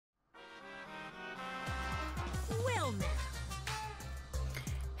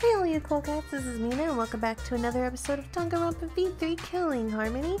Hey all you cool cats, this is Mina and welcome back to another episode of Danganronpa V3 Killing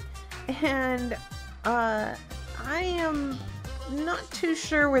Harmony. And I am not too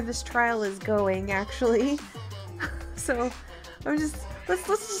sure where this trial is going actually. So let's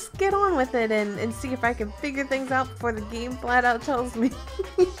just get on with it and see if I can figure things out before the game flat out tells me.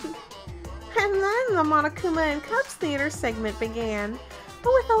 And then the Monokuma and Cubs Theater segment began.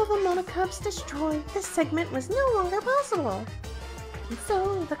 But with all the Monokubs destroyed, this segment was no longer possible. And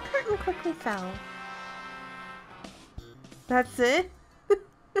so the curtain quickly fell. That's it? The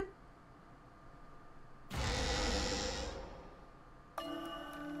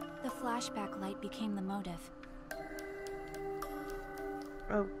flashback light became the motive.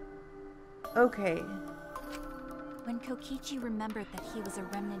 Oh. Okay. When Kokichi remembered that he was a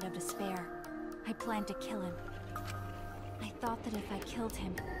remnant of despair, I planned to kill him. I thought that if I killed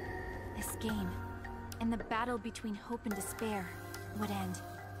him, this game, and the battle between hope and despair, would end.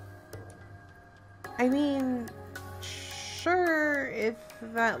 I mean, sure, if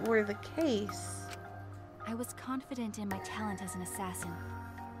that were the case. I was confident in my talent as an assassin.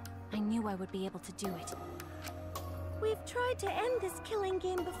 I knew I would be able to do it. We've tried to end this killing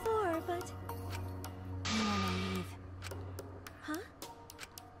game before, but... You are naive. Huh?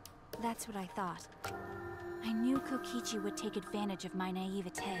 That's what I thought. I knew Kokichi would take advantage of my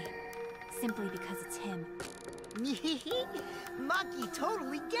naivete, simply because it's him. Maki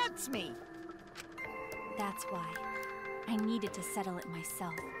totally gets me! That's why. I needed to settle it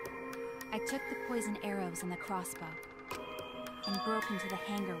myself. I took the poison arrows and the crossbow, and broke into the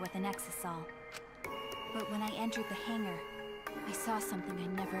hangar with an exisal. But when I entered the hangar, I saw something I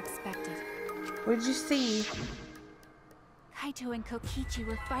never expected. What did you see? Kaito and Kokichi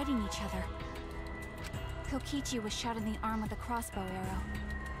were fighting each other. Kokichi was shot in the arm with a crossbow arrow,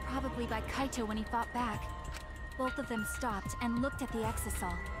 probably by Kaito when he fought back. Both of them stopped and looked at the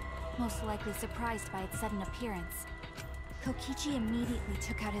exisal, most likely surprised by its sudden appearance. Kokichi immediately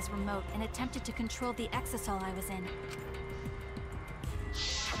took out his remote and attempted to control the exisal I was in.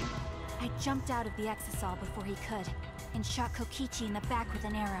 I jumped out of the exisal before he could, and shot Kokichi in the back with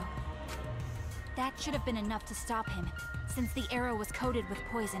an arrow. That should have been enough to stop him, since the arrow was coated with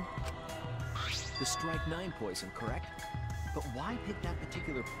poison. The Strike 9 poison, correct? But why pick that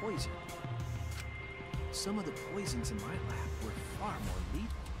particular poison? Some of the poisons in my lab were far more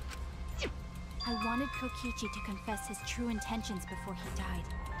lethal. I wanted Kokichi to confess his true intentions before he died.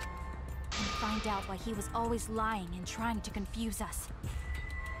 And find out why he was always lying and trying to confuse us.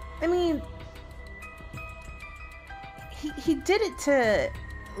 I mean, he did it to,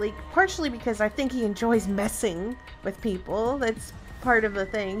 like, partially because I think he enjoys messing with people. That's part of the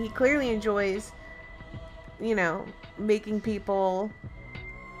thing. He clearly enjoys, you know, making people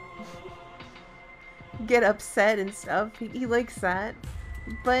get upset and stuff. He likes that.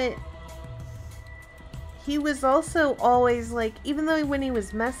 But he was also always, like, even though when he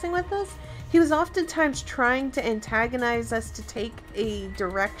was messing with us, he was oftentimes trying to antagonize us to take a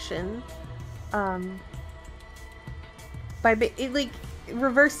direction, by, like,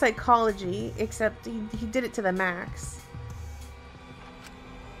 reverse psychology, except he did it to the max.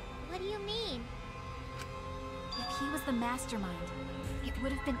 What do you mean? If he was the mastermind, it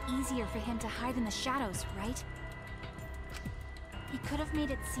would have been easier for him to hide in the shadows, right? He could have made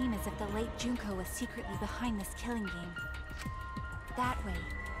it seem as if the late Junko was secretly behind this killing game. That way,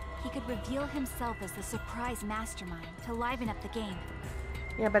 he could reveal himself as the surprise mastermind to liven up the game.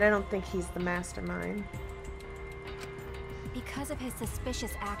 Yeah, but I don't think he's the mastermind. Because of his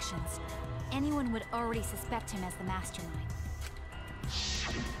suspicious actions, anyone would already suspect him as the mastermind.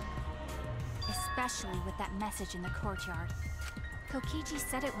 Especially with that message in the courtyard. Kokichi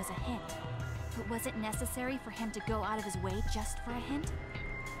said it was a hint, but was it necessary for him to go out of his way just for a hint?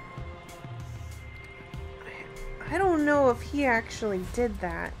 I don't know if he actually did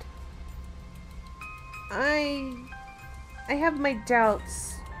that. I have my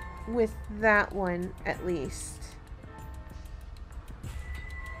doubts with that one, at least.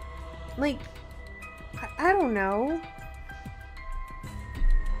 Like, I don't know.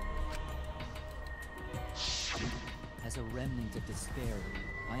 As a remnant of despair,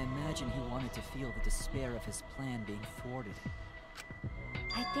 I imagine he wanted to feel the despair of his plan being thwarted.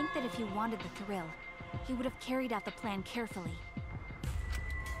 I think that if he wanted the thrill, he would have carried out the plan carefully.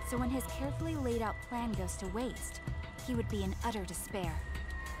 So when his carefully laid out plan goes to waste, he would be in utter despair.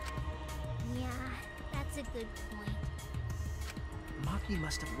 Yeah, that's a good point. Maki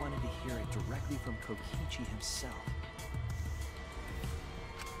must have wanted to hear it directly from Kokichi himself.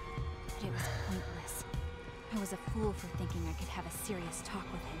 But it was pointless. I was a fool for thinking I could have a serious talk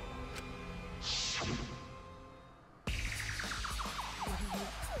with him.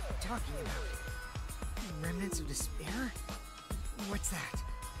 talking about? Remnants of despair? What's that?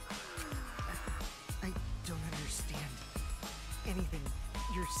 I don't understand anything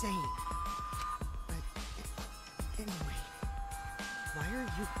you're saying. But anyway, why are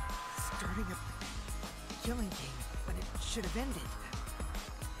you starting a killing game when it should have ended?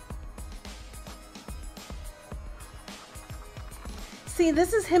 See,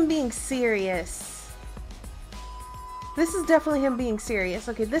 this is him being serious. This is definitely him being serious.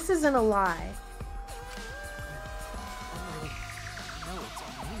 Okay, this isn't a lie.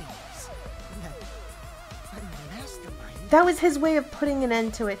 That was his way of putting an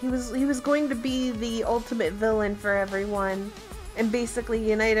end to it. He was going to be the ultimate villain for everyone and basically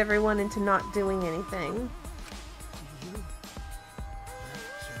unite everyone into not doing anything.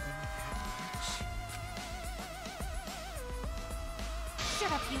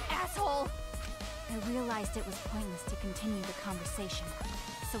 Shut up, you asshole! I realized it was pointless to continue the conversation,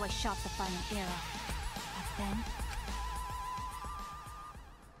 so I shot the final arrow. But then...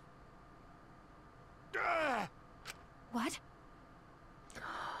 What?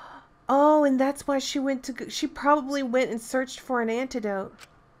 Oh, and that's why she went to... She probably went and searched for an antidote.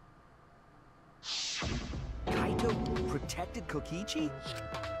 Kaito protected Kokichi?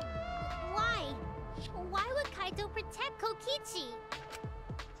 Why? Why would Kaito protect Kokichi?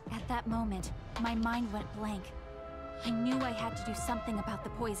 At that moment, my mind went blank. I knew I had to do something about the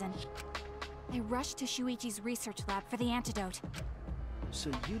poison. I rushed to Shuichi's research lab for the antidote. So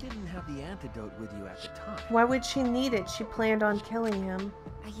you didn't have the antidote with you at the time? Why would she need it? She planned on killing him.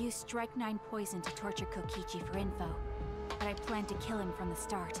 I used Strike 9 poison to torture Kokichi for info, but I planned to kill him from the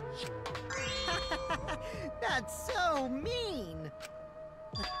start. That's so mean!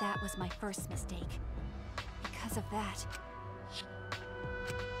 But that was my first mistake. Because of that,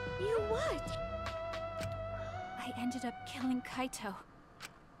 You what? I ended up killing Kaito.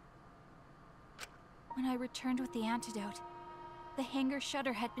 When I returned with the antidote, the hangar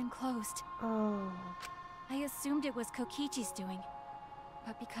shutter had been closed. Oh. I assumed it was Kokichi's doing,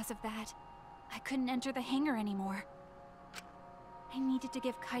 but because of that, I couldn't enter the hangar anymore. I needed to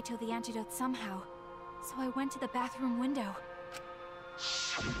give Kaito the antidote somehow, so I went to the bathroom window.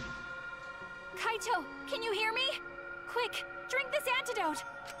 Kaito, can you hear me? Quick, drink this antidote!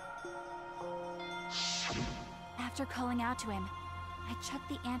 After calling out to him, I chucked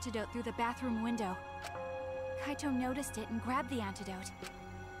the antidote through the bathroom window. Kaito noticed it and grabbed the antidote,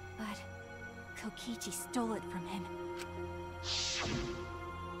 but Kokichi stole it from him.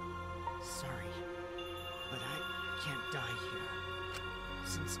 Sorry, but I can't die here,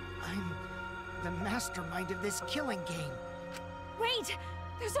 since I'm the mastermind of this killing game. Wait!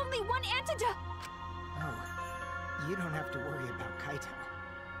 There's only one antidote! Oh, you don't have to worry about Kaito.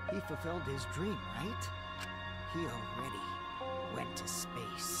 He fulfilled his dream, right? He already went to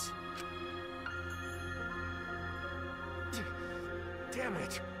space. Damn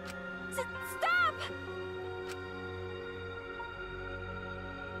it! Stop!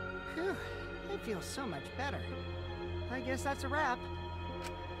 Phew, I feel so much better. I guess that's a wrap.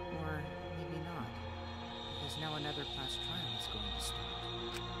 Or maybe not, because now another class trial is going to start.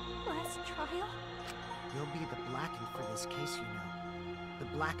 Last trial? You'll be the Blackened for this case, you know. The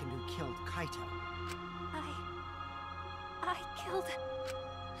Blackened who killed Kaito. I killed...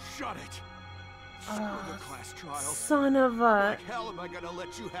 Shut it! Screw the class trial. Son of a... Like hell am I gonna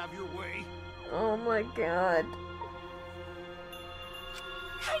let you have your way? Oh my god.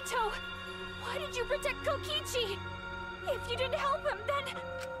 Kaito! Why did you protect Kokichi? If you didn't help him, then...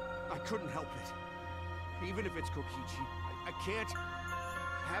 I couldn't help it. Even if it's Kokichi, I can't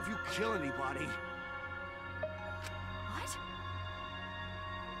have you kill anybody. What?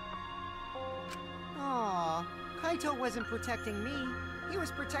 Aww, Kaito wasn't protecting me. He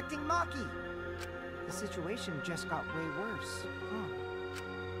was protecting Maki. The situation just got way worse.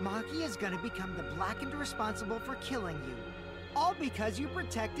 Maki is gonna become the Blackened responsible for killing you. All because you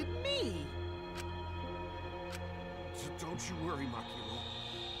protected me! So don't you worry, Makiro.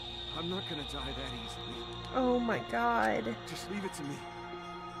 I'm not gonna die that easily. Oh my god. Just leave it to me.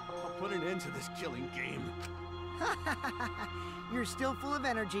 I'll put an end to this killing game. You're still full of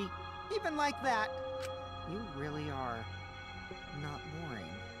energy, even like that. You really are not boring.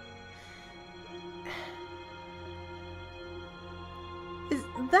 Is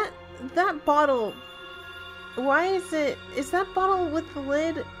that bottle... Why is that bottle with the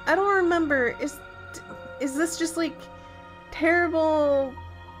lid? I don't remember. Is this just like terrible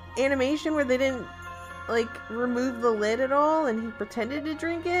animation where they didn't like remove the lid at all and he pretended to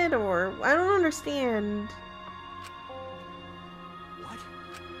drink it? Or I don't understand. What?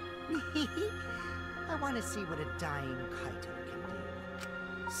 I want to see what a dying Kaito can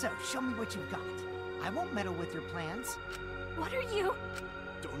do. So, show me what you've got. I won't meddle with your plans. What are you?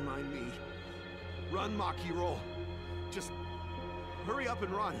 Don't mind me. Run, Maki, roll. Just hurry up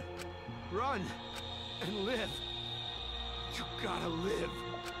and run. Run and live. You gotta live.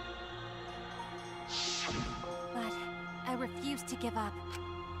 But I refused to give up.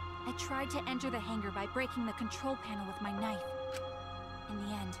 I tried to enter the hangar by breaking the control panel with my knife. In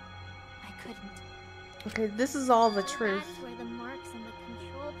the end, I couldn't. Okay, this is all the truth. That's where the marks on the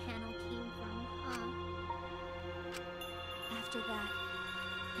control panel came from, huh? After that,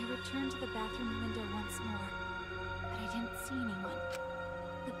 I returned to the bathroom window once more, but I didn't see anyone.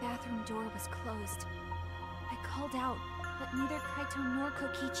 The bathroom door was closed. I called out, but neither Kaito nor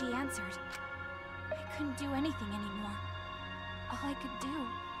Kokichi answered. I couldn't do anything anymore. All I could do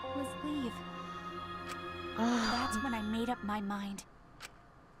was leave. That's when I made up my mind.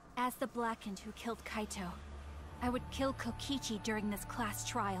 As the Blackened who killed Kaito, I would kill Kokichi during this class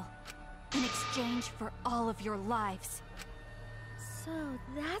trial, in exchange for all of your lives. So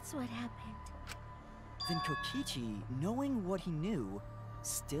that's what happened. Then Kokichi, knowing what he knew,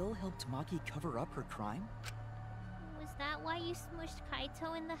 still helped Maki cover up her crime? Was that why you smushed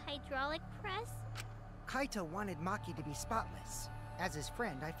Kaito in the hydraulic press? Kaito wanted Maki to be spotless. As his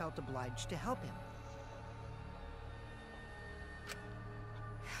friend, I felt obliged to help him.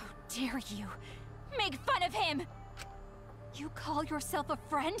 How dare you make fun of him! You call yourself a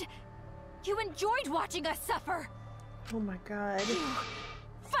friend? You enjoyed watching us suffer! Oh my god. You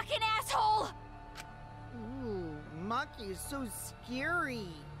fucking asshole! Ooh, Maki is so scary.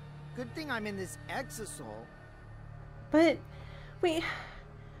 Good thing I'm in this exisal. But we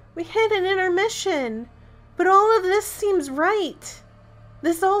hit an intermission. But all of this seems right.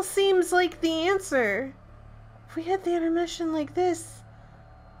 This all seems like the answer. If we hit the intermission like this,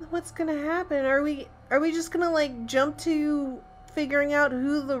 what's gonna happen? Are we just gonna like jump to figuring out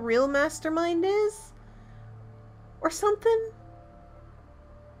who the real mastermind is? Or something?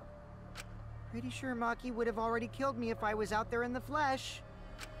 Pretty sure Maki would have already killed me if I was out there in the flesh.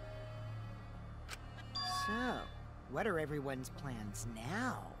 So, what are everyone's plans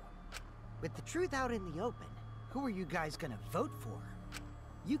now? With the truth out in the open, who are you guys gonna vote for?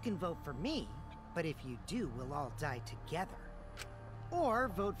 You can vote for me, but if you do, we'll all die together. Or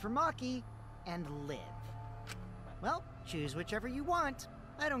vote for Maki and live. Well, choose whichever you want.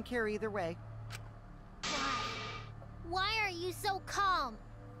 I don't care either way. Why? Why are you so calm?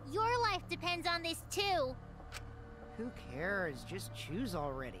 Your life depends on this too. Who cares? Just choose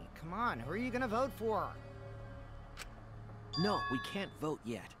already. Come on, who are you gonna vote for? No, we can't vote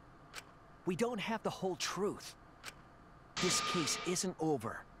yet. We don't have the whole truth. This case isn't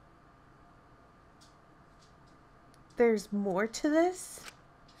over. There's more to this?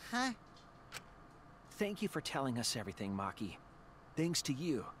 Huh? Thank you for telling us everything, Maki. Thanks to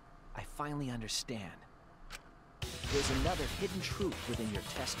you, I finally understand. There's another hidden truth within your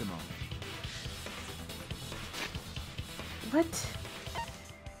testimony. What?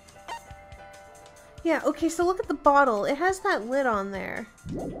 Yeah, okay, so look at the bottle. It has that lid on there.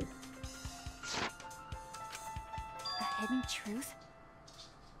 A hidden truth?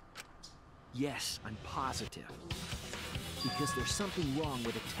 Yes, I'm positive. Because there's something wrong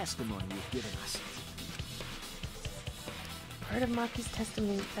with the testimony you've given us. Part of Maki's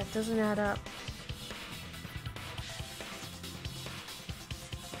testimony that doesn't add up.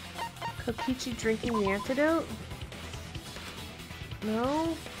 Kokichi drinking the antidote?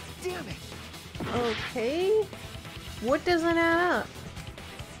 No? Damn it! Okay. What doesn't add up?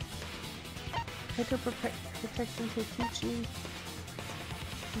 Kaito protecting Kokichi.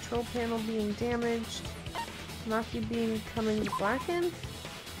 Control panel being damaged. Maki becoming blackened?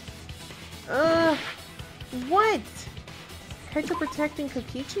 What? Kaito protecting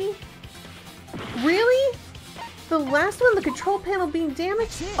Kokichi? Really? The last one, the control panel being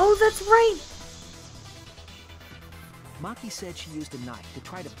damaged? Oh, that's right! Maki said she used a knife to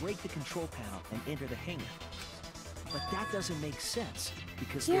try to break the control panel and enter the hangar. But that doesn't make sense,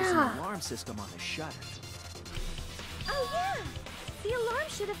 because there's an alarm system on the shutter. Oh yeah! The alarm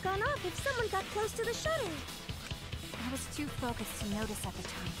should have gone off if someone got close to the shutter. I was too focused to notice at the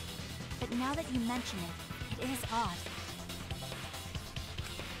time. But now that you mention it, it is odd.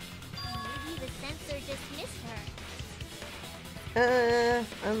 Maybe the sensor just missed her.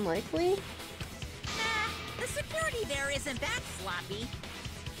 Unlikely? Nah, the security there isn't that sloppy.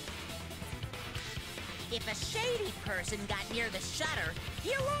 If a shady person got near the shutter,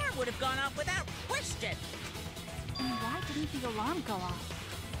 the alarm would have gone off without question. And why didn't the alarm go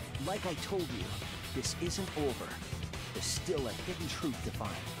off? Like I told you, this isn't over. There's still a hidden truth to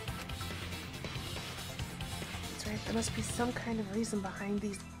find. That's Right, there must be some kind of reason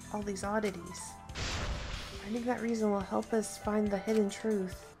behind all these oddities. Finding that reason will help us find the hidden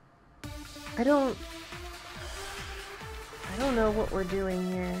truth. I don't know what we're doing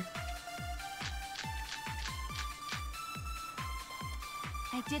here.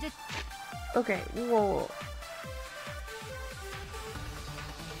 I did it. Okay, whoa.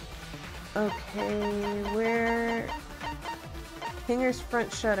 Okay, where... Hangar's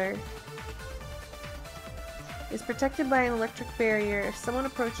front shutter is protected by an electric barrier. If someone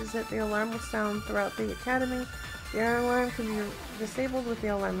approaches it, the alarm will sound throughout the academy. The alarm can be disabled with the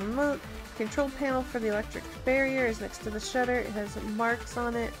alarm remote. The control panel for the electric barrier is next to the shutter. It has marks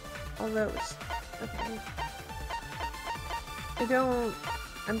on it. Although it's... Okay.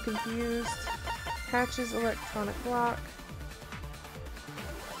 I'm confused. Patches, electronic lock.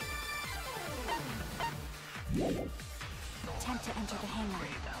 Attempt to enter the hangar,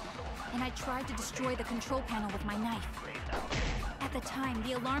 and I tried to destroy the control panel with my knife. At the time,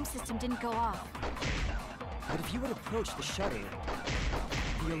 the alarm system didn't go off. But if you had approached the shutter,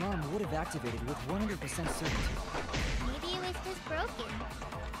 the alarm would have activated with 100% certainty. Maybe it was just broken.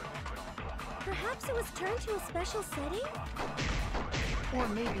 Perhaps it was turned to a special setting? Or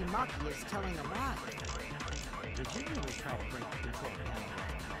maybe Maki is telling a lie. Did you really try to break the control panel?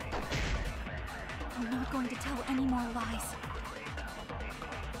 I'm not going to tell any more lies.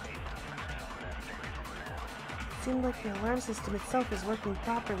 It seemed like the alarm system itself is working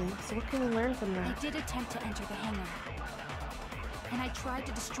properly, so what can we learn from I that? did attempt to enter the hangar, and I tried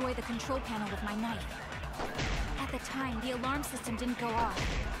to destroy the control panel with my knife. At the time, the alarm system didn't go off.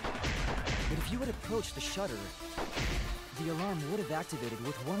 But if you had approached the shutter, the alarm would have activated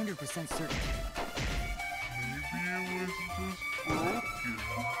with 100% certainty. Maybe it was just broken.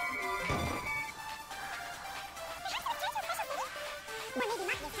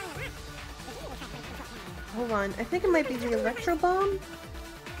 Hold on, I think it might be the electro bomb?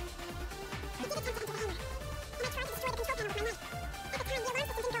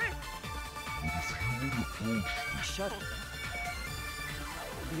 Shut it.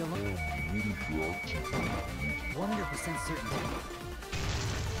 The alarm. 100% certainty.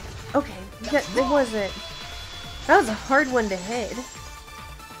 Okay, yeah, it was it. That was a hard one to hit.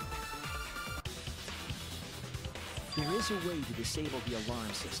 There is a way to disable the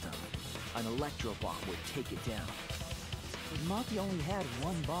alarm system. An electro bomb would take it down. But Maki only had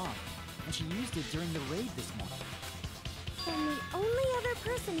one bomb, and she used it during the raid this morning. Then the only other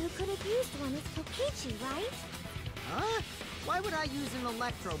person who could have used one is Kokichi, right? Huh? Why would I use an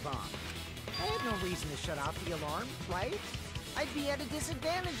electro bomb? I had no reason to shut off the alarm, right? I'd be at a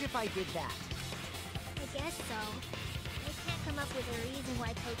disadvantage if I did that. I guess so. I can't come up with a reason why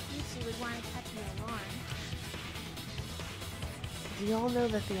Kokichi would want to cut the alarm. We all know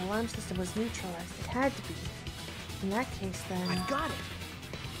that the alarm system was neutralized. It had to be. In that case, then... I've got it!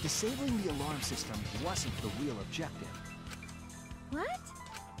 Disabling the alarm system wasn't the real objective. What?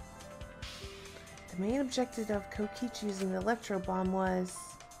 The main objective of Kokichi using the electro bomb was...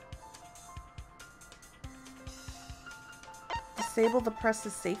 disable the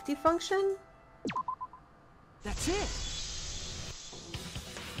press's safety function? That's it!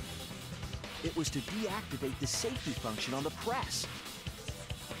 It was to deactivate the safety function on the press.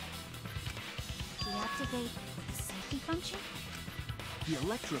 Deactivate the safety function? The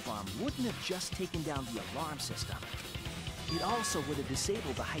electro bomb wouldn't have just taken down the alarm system. It also would have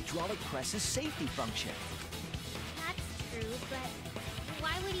disabled the hydraulic press's safety function. That's true, but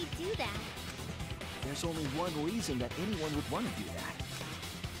why would he do that? There's only one reason that anyone would want to do that.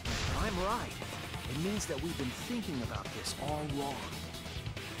 If I'm right, it means that we've been thinking about this all wrong.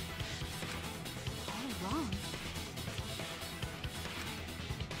 All wrong.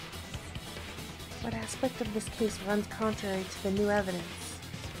 What aspect of this case runs contrary to the new evidence?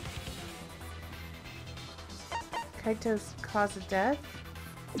 Kaito's cause of death?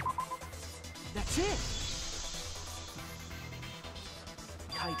 That's it!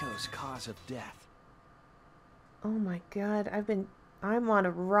 Kaito's cause of death. Oh my god, I'm on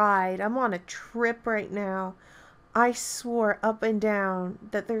a ride. I'm on a trip right now. I swore up and down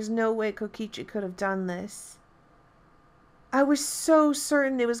that there's no way Kokichi could have done this. I was so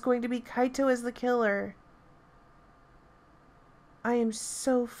certain it was going to be Kaito as the killer. I am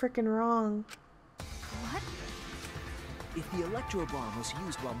so freaking wrong. What? If the electro bomb was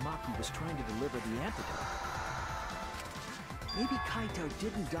used while Maki was trying to deliver the antidote, maybe Kaito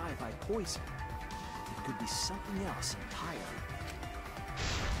didn't die by poison. It could be something else entirely.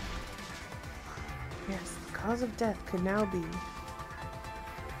 Yes, the cause of death could now be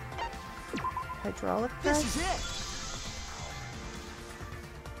hydraulic press? This is it!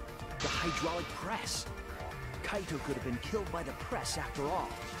 The hydraulic press. Kaito could have been killed by the press after all.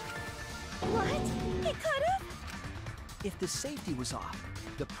 What? It could've? If the safety was off,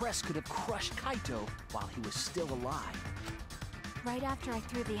 the press could have crushed Kaito while he was still alive. Right after I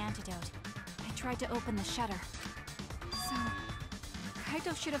threw the antidote, I tried to open the shutter. So,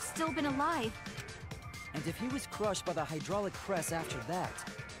 Kaito should have still been alive. And if he was crushed by the hydraulic press after that,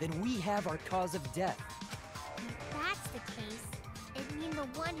 then we have our cause of death. If that's the case, it'd mean the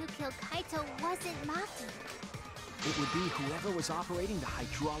one who killed Kaito wasn't Maki. It would be whoever was operating the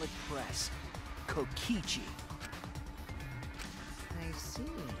hydraulic press. Kokichi. I see.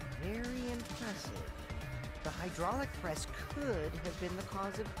 Very impressive. The hydraulic press could have been the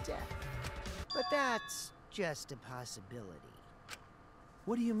cause of death. But that's just a possibility.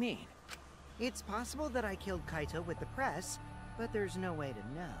 What do you mean? It's possible that I killed Kaito with the press, but there's no way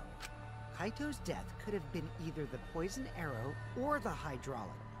to know. Kaito's death could have been either the poison arrow or the hydraulic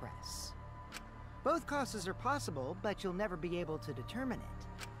press. Both causes are possible, but you'll never be able to determine it.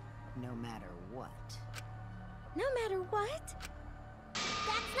 No matter what. No matter what?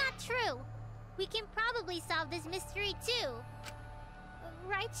 That's not true. We can probably solve this mystery too.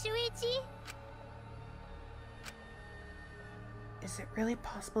 Right, Shuichi? Is it really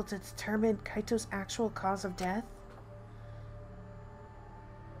possible to determine Kaito's actual cause of death?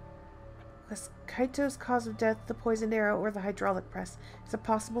 Was Kaito's cause of death the poisoned arrow or the hydraulic press? Is it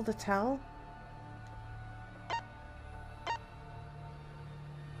possible to tell?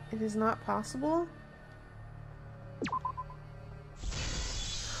 It is not possible?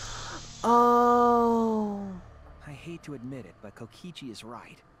 Oh. I hate to admit it, but Kokichi is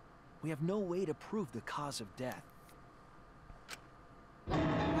right. We have no way to prove the cause of death.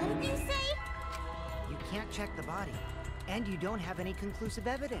 What did you say? You can't check the body, and you don't have any conclusive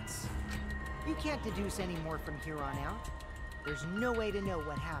evidence. You can't deduce any more from here on out. There's no way to know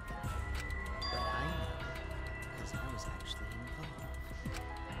what happened. But I know, because I was actually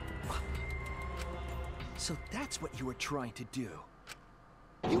involved. So that's what you were trying to do.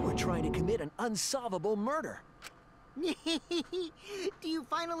 You were trying to commit an unsolvable murder. Do you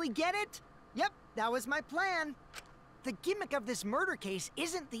finally get it? Yep, that was my plan. The gimmick of this murder case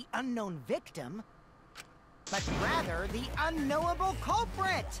isn't the unknown victim, but rather the unknowable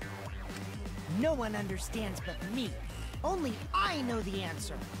culprit. No one understands but me. Only I know the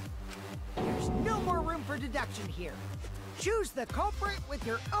answer. There's no more room for deduction here. Choose the culprit with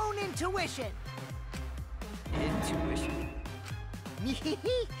your own intuition. Intuition?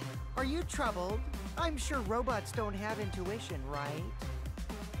 Are you troubled? I'm sure robots don't have intuition, right?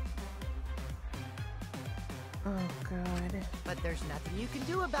 Oh, God. But there's nothing you can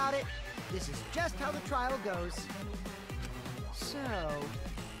do about it. This is just how the trial goes. So,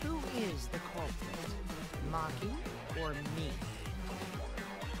 who is the culprit? Maki or me?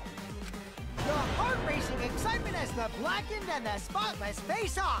 The heart-racing excitement as the blackened and the spotless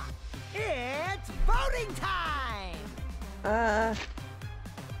face off. It's voting time!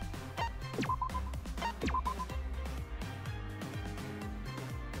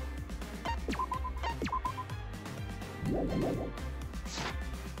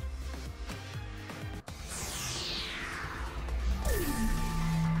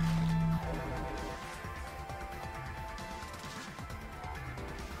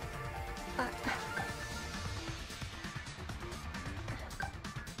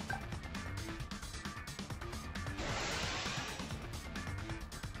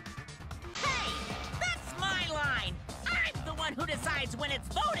 Who decides when it's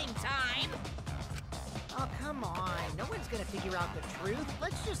voting time? Oh, come on. No one's gonna figure out the truth.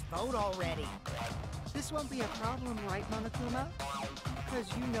 Let's just vote already. This won't be a problem, right, Monokuma? Because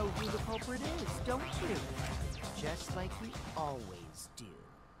you know who the culprit is, don't you? Just like we always do.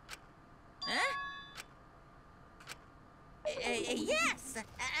 Huh? Yes,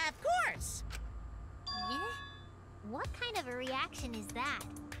 of course. Yeah? What kind of a reaction is that?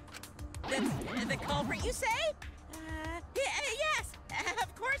 The culprit, you say? Yes,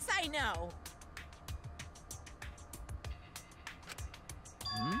 of course I know.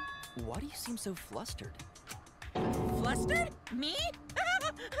 Why do you seem so flustered? Flustered? Me?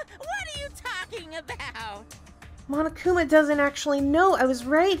 What are you talking about? Monokuma doesn't actually know. I was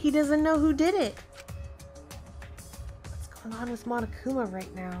right. He doesn't know who did it. What's going on with Monokuma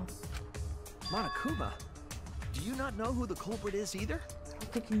right now? Monokuma? Do you not know who the culprit is either? I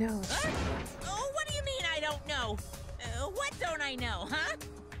don't think he knows. Oh, what do you mean I don't know? What don't I know, huh?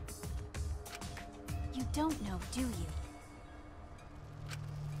 You don't know, do you?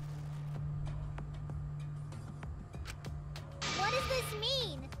 What does this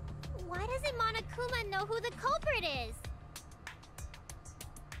mean? Why doesn't Monokuma know who the culprit is?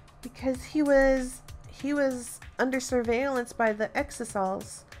 Because he was under surveillance by the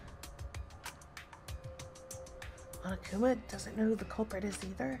Exosols. Monokuma doesn't know who the culprit is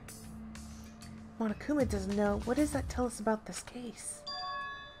either. Monokuma doesn't know. What does that tell us about this case?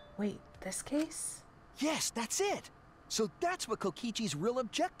 Wait, this case? Yes, that's it! So that's what Kokichi's real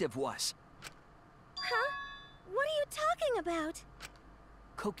objective was. Huh? What are you talking about?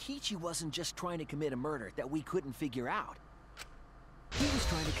 Kokichi wasn't just trying to commit a murder that we couldn't figure out. He was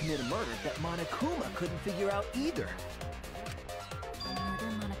trying to commit a murder that Monokuma couldn't figure out either. A murder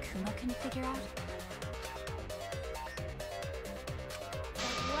Monokuma couldn't figure out?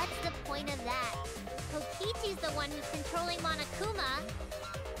 What's the point of that? Kokichi's the one who's controlling Monokuma.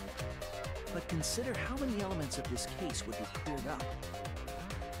 But consider how many elements of this case would be cleared up.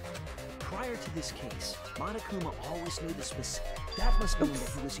 Prior to this case, Monokuma always knew the specific... That must mean that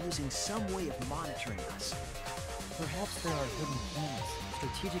he was using some way of monitoring us. Perhaps there are hidden cameras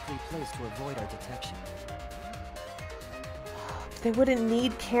strategically placed to avoid our detection. They wouldn't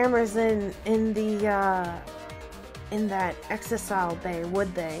need cameras in that exisal bay,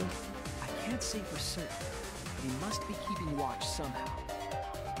 would they? I can't say for certain, but he must be keeping watch somehow.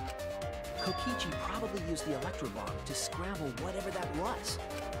 Kokichi probably used the electrobomb to scramble whatever that was.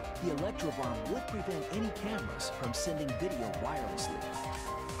 The electrobomb would prevent any cameras from sending video wirelessly.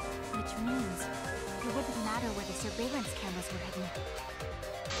 Which means it wouldn't matter where the surveillance cameras were hidden.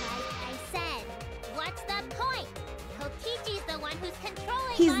 Like I said, what's the point? Kokichi's the one who's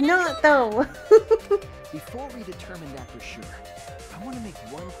controlling He's Monokuma. not, though. Before we determine that for sure, I want to make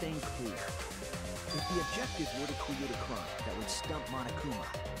one thing clear. If the objective were to create a crime that would stump Monokuma,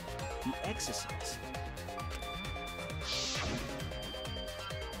 the exosomes...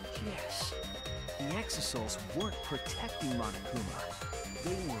 Yes, the exosols weren't protecting Monokuma.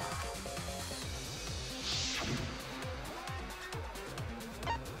 They were...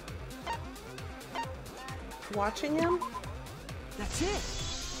 Watching him? That's it!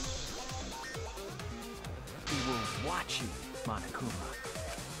 They were watching Monokuma.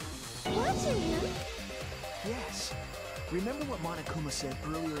 Watching him? Yes. Remember what Monokuma said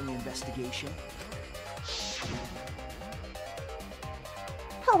earlier in the investigation?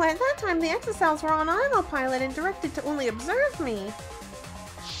 Oh, at that time the exosols were on autopilot and directed to only observe me.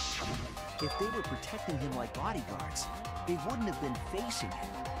 If they were protecting him like bodyguards, they wouldn't have been facing him.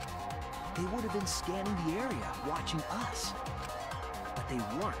 They would have been scanning the area, watching us. But they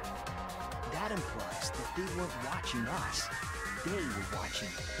weren't. That implies that they weren't watching us. They were watching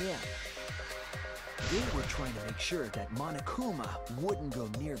him. They were trying to make sure that Monokuma wouldn't go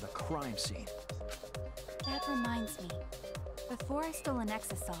near the crime scene. That reminds me. Before I stole an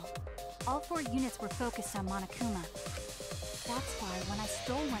exisol, all 4 units were focused on Monokuma. That's why when I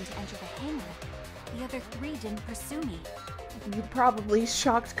stole one to enter the hangar, the other 3 didn't pursue me. You probably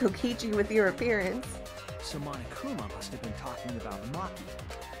shocked Kokichi with your appearance. So Monokuma must have been talking about Maki.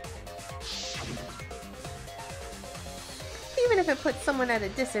 Even if it puts someone at a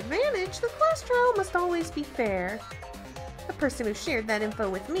disadvantage, the class trial must always be fair. The person who shared that info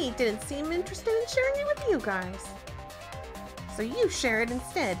with me didn't seem interested in sharing it with you guys. So you share it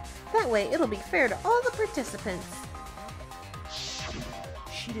instead. That way it'll be fair to all the participants.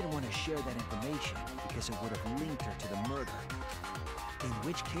 She didn't want to share that information because it would have linked her to the murder. In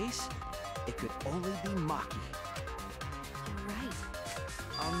which case, it could only be Maki. You're right.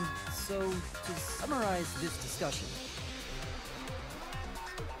 So to summarize this discussion,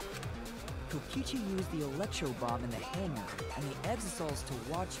 Kokichi used the electro bomb in the hangar and the exosols to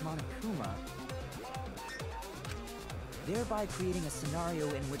watch Monokuma, thereby creating a scenario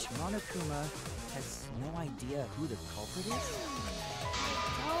in which Monokuma has no idea who the culprit is? I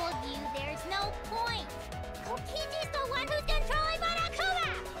told you there's no point. Kokichi's the one who's controlling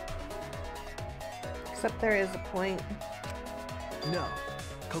Monokuma! Except there is a point. No,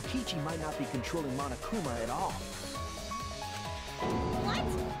 Kokichi might not be controlling Monokuma at all. What?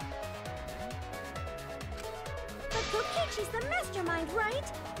 But Kokichi's the mastermind, right?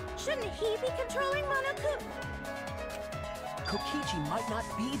 Shouldn't he be controlling Monokuma? Kokichi might not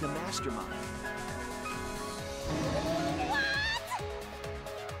be the mastermind.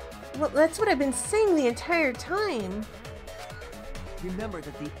 Well, that's what I've been saying the entire time. Remember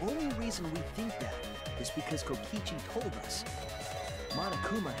that the only reason we think that is because Kokichi told us.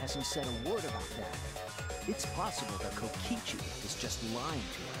 Monokuma hasn't said a word about that. It's possible that Kokichi is just lying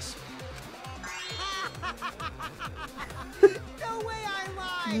to us. No way I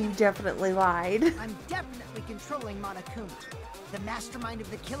lied! You definitely lied. I'm definitely controlling Monokuma. The mastermind of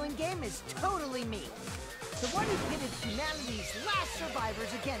the killing game is totally me. The one who pitted humanity's last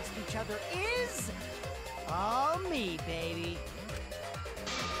survivors against each other is... all me, baby.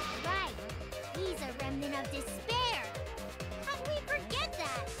 Right. He's a remnant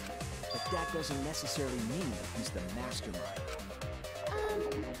that doesn't necessarily mean that he's the mastermind.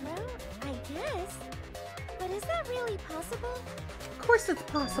 Well, I guess. But is that really possible? Of course it's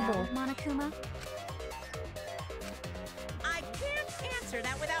possible. Monokuma? I can't answer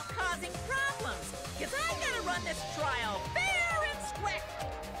that without causing problems, because I gotta run this trial fair and square.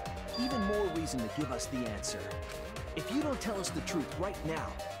 Even more reason to give us the answer. If you don't tell us the truth right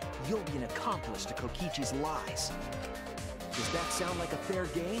now, you'll be an accomplice to Kokichi's lies. Does that sound like a fair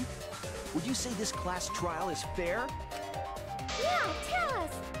game? Would you say this class trial is fair? Yeah, tell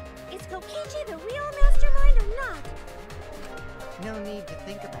us! Is Kokichi the real mastermind or not? No need to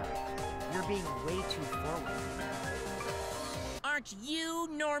think about it. You're being way too forward. Aren't you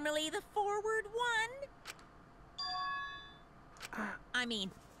normally the forward one? I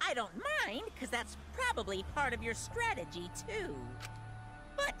mean, I don't mind, because that's probably part of your strategy, too.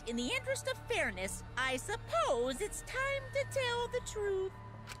 But in the interest of fairness, I suppose it's time to tell the truth.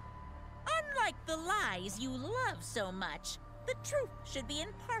 Unlike the lies you love so much, the truth should be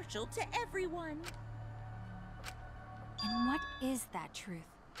impartial to everyone. And what is that truth?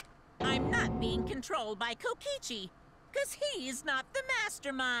 I'm not being controlled by Kokichi, because he's not the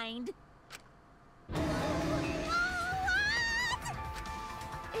mastermind.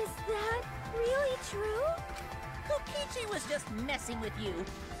 Is that really true? Kokichi was just messing with you.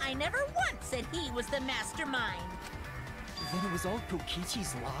 I never once said he was the mastermind. Then it was all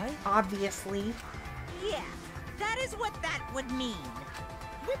Kokichi's lie? Obviously. Yeah, that is what that would mean.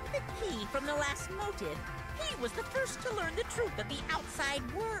 With the key from the last motive, he was the first to learn the truth of the outside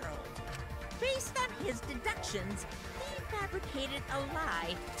world. Based on his deductions, he fabricated a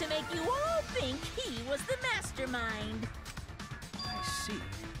lie to make you all think he was the mastermind. I see.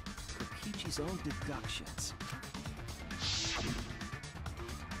 Kokichi's own deductions.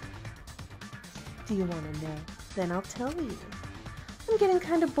 Do you want to know? Then I'll tell you. I'm getting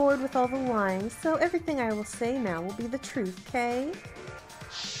kind of bored with all the lying, so everything I will say now will be the truth, Kay?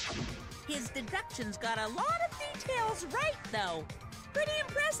 His deductions got a lot of details right, though. Pretty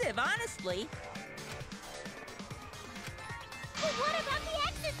impressive, honestly. But what about the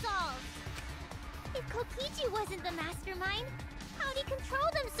exosols? If Kokichi wasn't the mastermind, how'd he control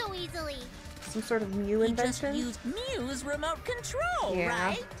them so easily? Some sort of Mew invention? He just used Mew's remote control, Yeah.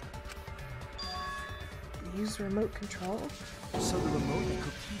 right? Use remote control? So the remote that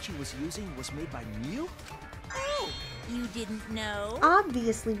Kokichi was using was made by Mew? Oh, you didn't know?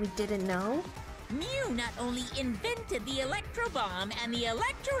 Obviously we didn't know. Mew not only invented the electro bomb and the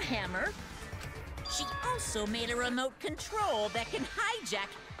electro hammer, she also made a remote control that can hijack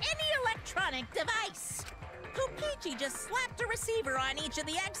any electronic device. Kokichi just slapped a receiver on each of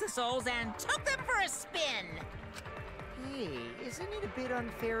the exosols and took them for a spin. Hey, isn't it a bit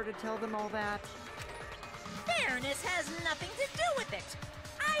unfair to tell them all that? Fairness has nothing to do with it.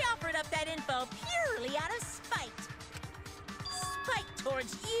 I offered up that info purely out of spite. Spite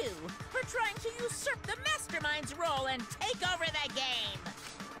towards you for trying to usurp the mastermind's role and take over the game.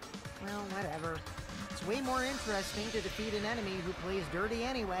 Well, whatever. It's way more interesting to defeat an enemy who plays dirty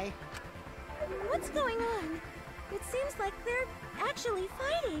anyway. What's going on? It seems like they're actually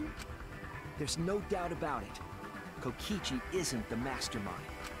fighting. There's no doubt about it. Kokichi isn't the mastermind.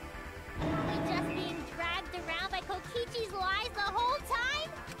 We just being dragged around by Kokichi's lies the whole time?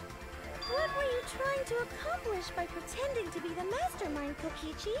 What were you trying to accomplish by pretending to be the mastermind,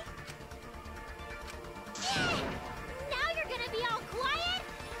 Kokichi? Yeah! Now you're gonna be all quiet?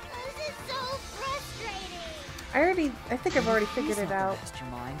 This is so frustrating! I think I've already figured He's it not out. the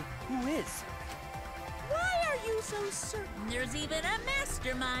mastermind. Who is? Why are you so certain there's even a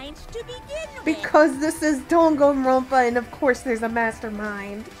mastermind to begin with? Because this is Danganronpa, and of course there's a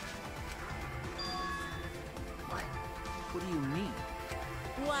mastermind. What do you mean?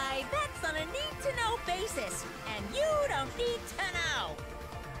 Why, that's on a need-to-know basis, and you don't need to know.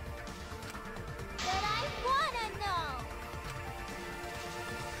 But I wanna know!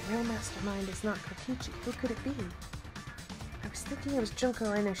 The real mastermind is not Kokichi. Who could it be? I was thinking it was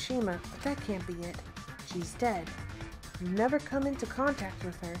Junko Enoshima, but that can't be it. She's dead. I've never come into contact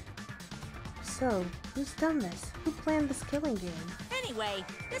with her. So, who's done this? Who planned this killing game? Anyway,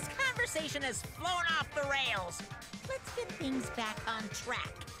 this conversation has flown off the rails. Let's get things back on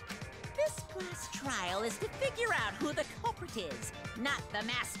track. This class trial is to figure out who the culprit is, not the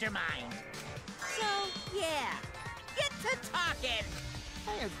mastermind. So, yeah, get to talking.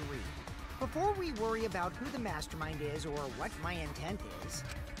 I agree. Before we worry about who the mastermind is or what my intent is,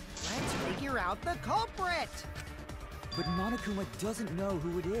 let's figure out the culprit! But Monokuma doesn't know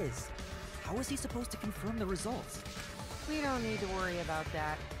who it is. How is he supposed to confirm the results? We don't need to worry about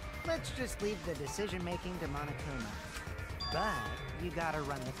that. Let's just leave the decision-making to Monokuma. But you gotta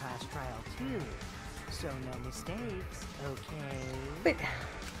run the class trial too. So no mistakes, okay? But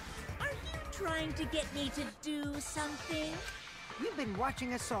Are you trying to get me to do something? You've been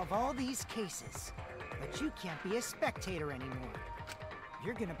watching us solve all these cases, but you can't be a spectator anymore.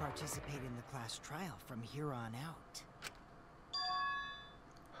 You're gonna participate in the class trial from here on out.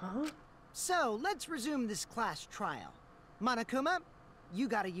 huh? So, let's resume this class trial. Monokuma, you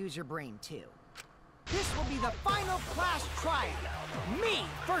gotta use your brain too. This will be the final class trial. Me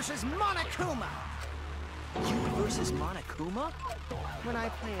versus Monokuma. You versus Monokuma? When I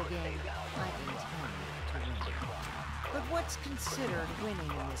play a game, I intend to win. But what's considered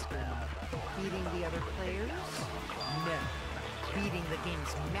winning in this game? Beating the other players? No. Beating the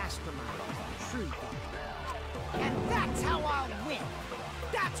game's mastermind is the true game. And that's how I'll win!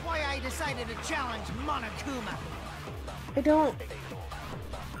 That's why I decided to challenge Monokuma!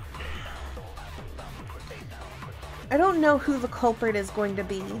 I don't know who the culprit is going to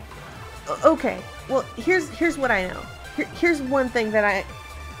be. Okay, well, here's what I know. Here's one thing that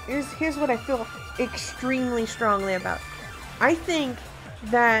here's what I feel extremely strongly about. I think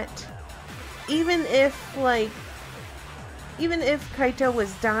that even if Kaito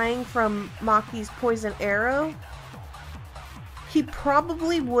was dying from Maki's poison arrow, he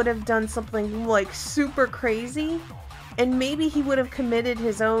probably would have done something like super crazy, and maybe he would have committed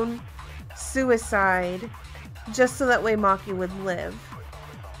his own suicide just so that way Maki would live.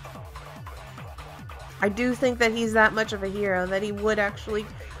 I do think that he's that much of a hero that he would actually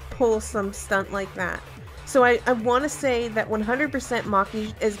pull some stunt like that. So I want to say that 100%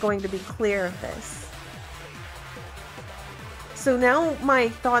 Maki is going to be clear of this. So now my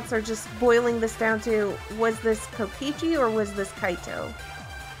thoughts are just boiling this down to, was this Kokichi or was this Kaito?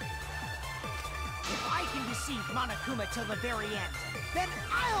 If I can deceive Monokuma till the very end, then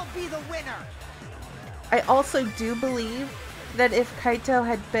I'll be the winner! I also do believe that if Kaito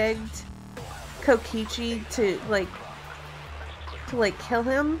had begged Kokichi to kill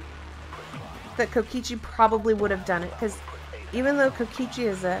him, that Kokichi probably would have done it, because even though Kokichi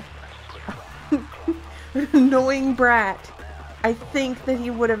is a annoying brat, I think that he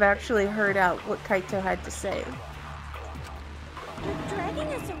would have actually heard out what Kaito had to say. You're dragging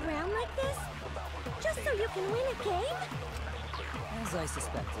us around like this? Just so you can win a game? As I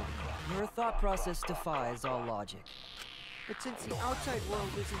suspected, your thought process defies all logic. But since the outside world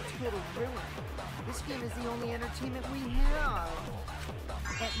is in total ruin, this game is the only entertainment we have.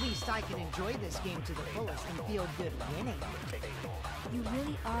 At least I can enjoy this game to the fullest and feel good winning. You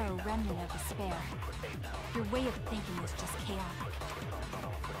really are a remnant of despair. Your way of thinking is just chaotic.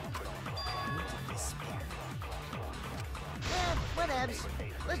 Despair. Whatevs.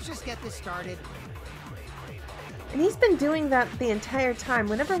 Let's just get this started. And he's been doing that the entire time.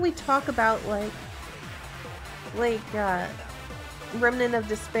 Whenever we talk about Remnant of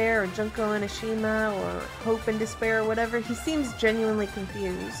Despair or Junko Enoshima or Hope and Despair or whatever, he seems genuinely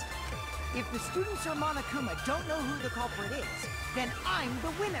confused. If the students or Monokuma don't know who the culprit is, then I'm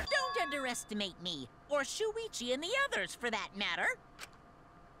the winner! Don't underestimate me, or Shuichi and the others for that matter.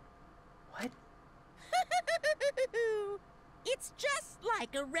 What? It's just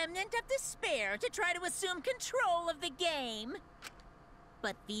like a remnant of despair to try to assume control of the game.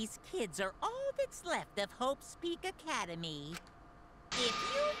 But these kids are all that's left of Hope's Peak Academy. If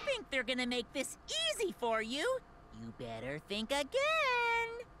you think they're gonna make this easy for you, you better think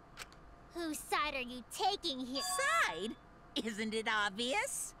again. Whose side are you taking here? Side? Isn't it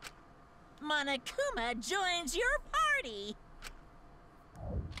obvious? Monokuma joins your party.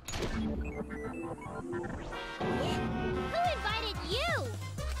 Who invited you?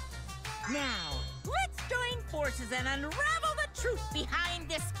 Now, let's join forces and unravel the truth behind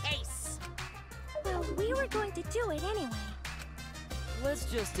this case. Well, we were going to do it anyway. Let's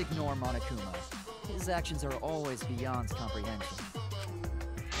just ignore Monokuma. His actions are always beyond comprehension.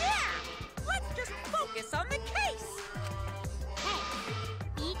 Yeah! Let's just focus on the case! Hey,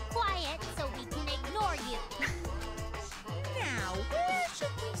 be quiet so we can ignore you. Now, where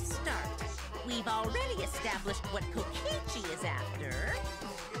should we start? We've already established what Kokichi is after.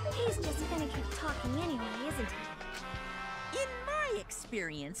 He's just gonna keep talking anyway, isn't he? In my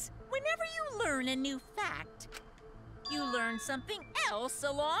experience, whenever you learn a new fact, you learn something else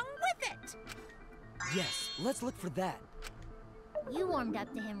along with it. Yes, let's look for that. You warmed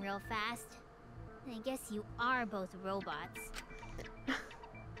up to him real fast. I guess you are both robots.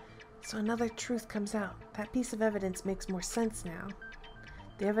 So another truth comes out. That piece of evidence makes more sense now.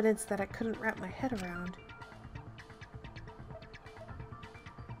 The evidence that I couldn't wrap my head around.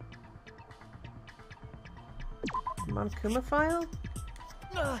 Monokuma file?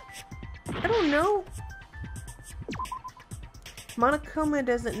 I don't know. Monokuma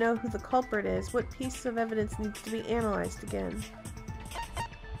doesn't know who the culprit is. What piece of evidence needs to be analyzed again?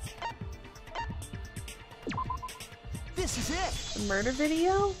 This is it! The murder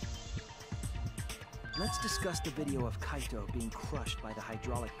video? Let's discuss the video of Kaito being crushed by the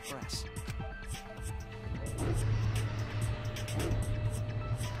hydraulic press.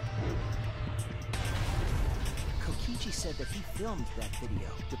 Kokichi said that he filmed that video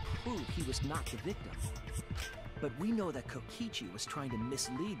to prove he was not the victim. But we know that Kokichi was trying to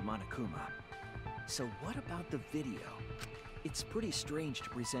mislead Monokuma. So what about the video? It's pretty strange to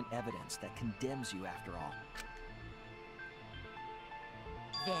present evidence that condemns you after all.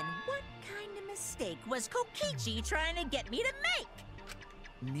 Then what kind of mistake was Kokichi trying to get me to make?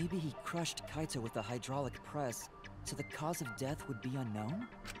 Maybe he crushed Kaito with the hydraulic press, so the cause of death would be unknown?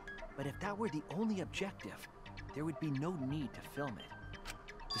 But if that were the only objective, there would be no need to film it.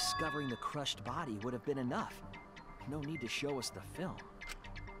 Discovering the crushed body would have been enough. No need to show us the film.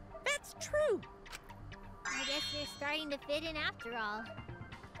 That's true. I guess you're starting to fit in after all.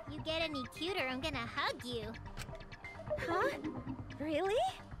 You get any cuter, I'm gonna hug you. Huh? Really?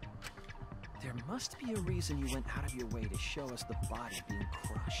 There must be a reason you went out of your way to show us the body being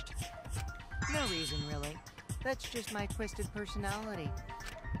crushed. No reason, really. That's just my twisted personality.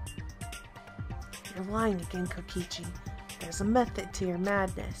 You're lying again, Kokichi. There's a method to your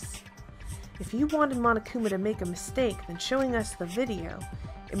madness. If you wanted Monokuma to make a mistake, then showing us the video,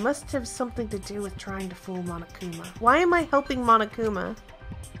 it must have something to do with trying to fool Monokuma. Why am I helping Monokuma?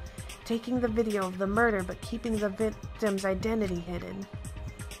 Taking the video of the murder but keeping the victim's identity hidden.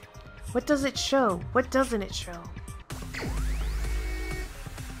 What does it show? What doesn't it show?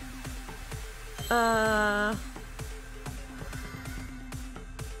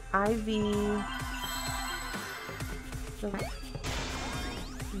 Ivy...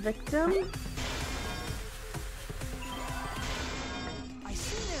 the victim? I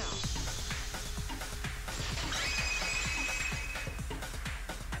see now.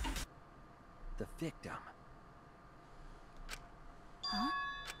 The victim. Huh?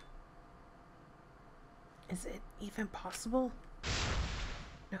 Is it even possible?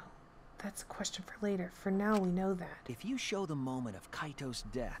 No, that's a question for later. For now, we know that. If you show the moment of Kaito's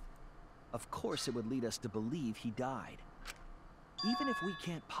death, of course it would lead us to believe he died. Even if we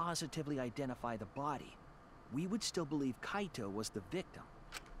can't positively identify the body, we would still believe Kaito was the victim.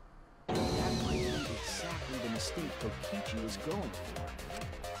 That might be exactly the mistake Kokichi was going for.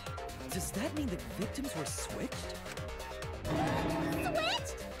 Does that mean the victims were switched?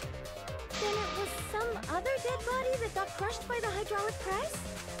 Switched? Then it was some other dead body that got crushed by the hydraulic press?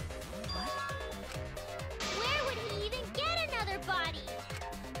 Where would he even get another body?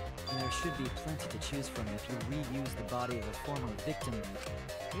 There should be plenty to choose from if you reuse the body of a former victim.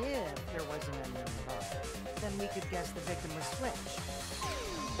 If there wasn't a known body, then we could guess the victim was switched.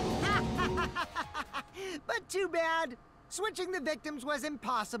 But too bad! Switching the victims was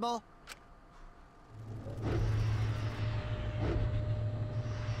impossible.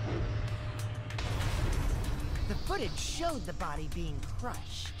 The footage showed the body being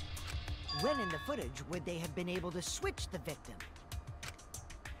crushed. When in the footage would they have been able to switch the victim?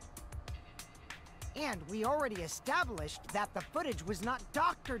 And we already established that the footage was not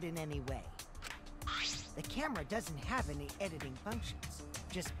doctored in any way. The camera doesn't have any editing functions.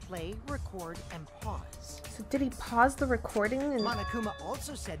 Just play, record, and pause. So did he pause the recording and... Monokuma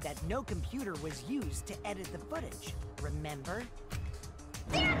also said that no computer was used to edit the footage. Remember?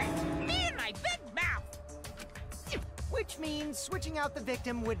 Damn it! Me and my big mouth! Which means switching out the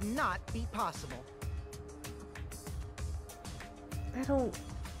victim would not be possible. I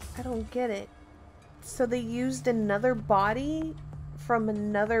don't get it. So they used another body from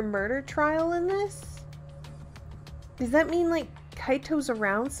another murder trial in this? Does that mean, like, Kaito's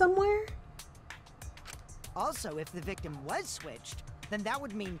around somewhere? Also, if the victim was switched, then that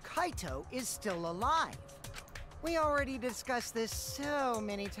would mean Kaito is still alive. We already discussed this so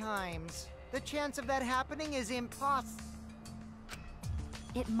many times. The chance of that happening is impossible.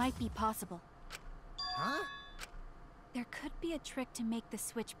 It might be possible. Huh? There could be a trick to make the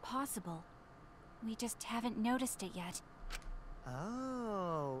switch possible. We just haven't noticed it yet.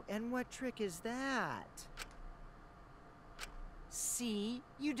 Oh, and what trick is that? See?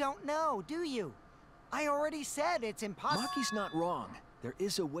 You don't know, do you? I already said it's impossible. Maki's not wrong. There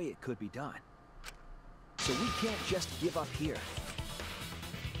is a way it could be done. So we can't just give up here.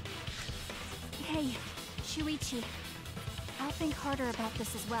 Hey, Shuichi. I'll think harder about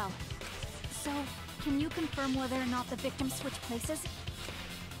this as well. So, can you confirm whether or not the victims switch places?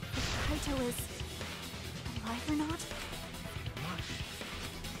 If Kaito is... alive or not?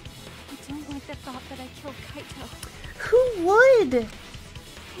 I don't like the thought that I killed Kaito. Who would?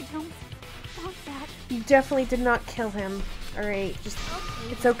 I don't want that. You definitely did not kill him. Alright, just...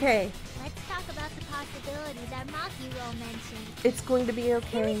 Okay. It's okay. Let's talk about the possibility that Makiro mentioned. It's going to be Here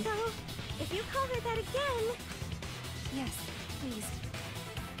okay. we go. If you call her that again... Yes, please.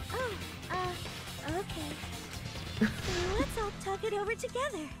 Oh, okay. So let's all talk it over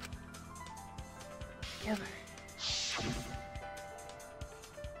together. Together.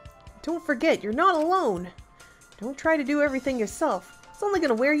 Don't forget, you're not alone. Don't try to do everything yourself. It's only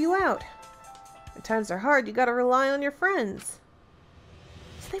gonna wear you out. When times are hard, you gotta rely on your friends.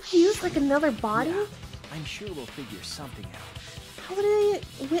 So they've used like another body? Yeah, I'm sure we'll figure something out. How would they...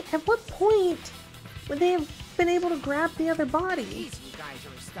 At what point would they have been able to grab the other body? Jeez, you guys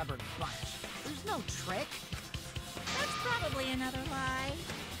are a stubborn bunch. There's no trick. That's probably another lie.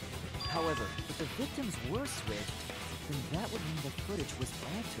 However, if the victims were switched, then that would mean the footage was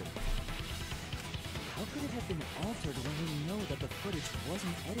altered. How could it have been altered when we know that the footage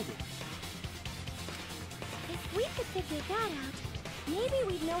wasn't edited? If we could figure that out, maybe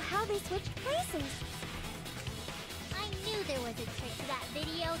we'd know how they switched places. I knew there was a trick to that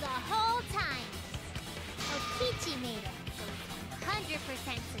video the whole time. Okichi made it, so it's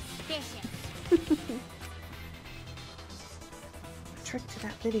 100% suspicious. Trick to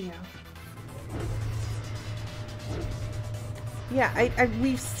that video. Yeah,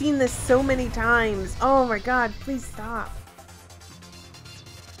 we've seen this so many times. Oh my god, please stop.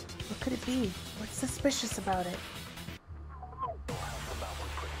 What could it be? What's suspicious about it? There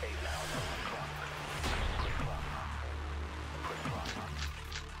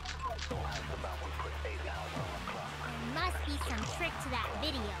must be some trick to that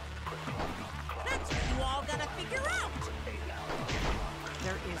video. That's what you all gotta figure out.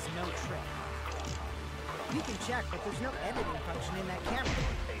 There is no trick. You can check, but there's no editing function in that camera.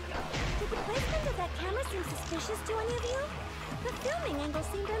 Did the placement of that camera seem suspicious to any of you? The filming angle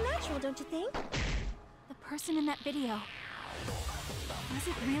seemed unnatural, don't you think? The person in that video. Was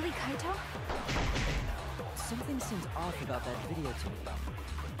it really Kaito? Something seemed off about that video to me.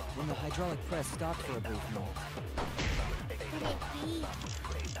 When the hydraulic press stopped for a brief moment. Could it be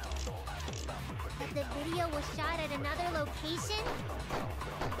that the video was shot at another location?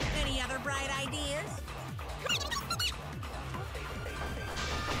 Any other bright ideas?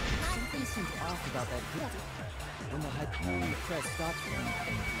 Something seemed off about that video. When the hydraulic press stopped for a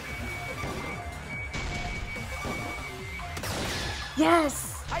moment.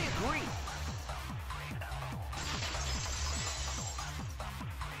 Yes! I agree.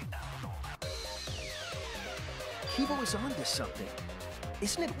 Kibo is onto something.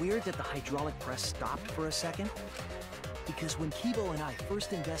 Isn't it weird that the hydraulic press stopped for a second? Because when Kibo and I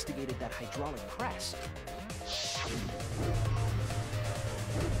first investigated that hydraulic press...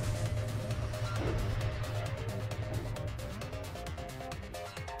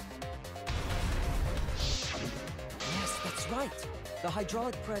 Yes, that's right. The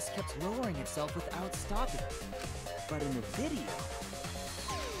hydraulic press kept lowering itself without stopping. But in the video...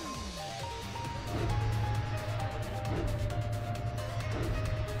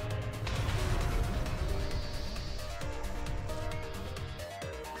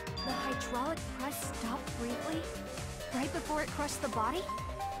 The hydraulic press stopped briefly? Right before it crushed the body?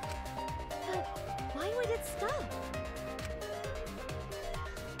 But why would it stop?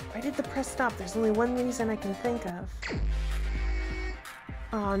 Why did the press stop? There's only one reason I can think of.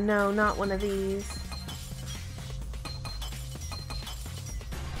 Oh no, not one of these.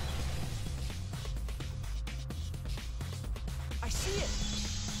 I see it!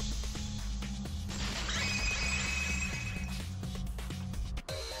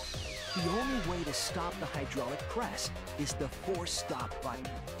 The only way to stop the hydraulic press is the force stop button.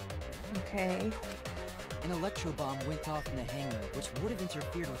 Okay. An electro bomb went off in the hangar, which would have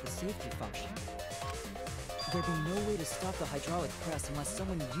interfered with the safety function. There'd be no way to stop the hydraulic press unless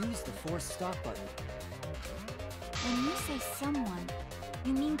someone used the force stop button. When you say someone,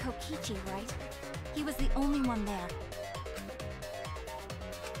 you mean Kokichi, right? He was the only one there.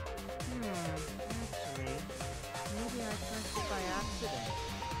 Actually, maybe I pressed it by accident.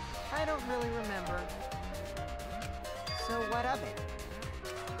 I don't really remember. So what of it?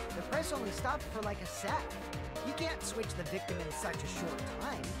 The press only stopped for like a sec. You can't switch the victim in such a short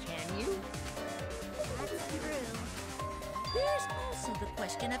time, can you? That's true. There's also the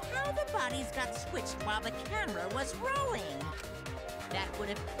question of how the bodies got switched while the camera was rolling. That would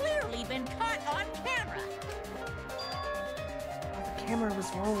have clearly been caught on camera. The camera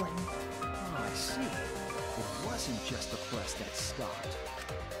was rolling. Oh, I see. It wasn't just the press that stopped.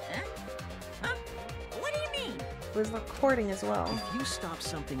 Huh? Huh? What do you mean? was recording as well. If you stop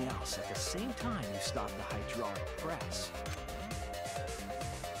something else at the same time you stop the hydraulic press.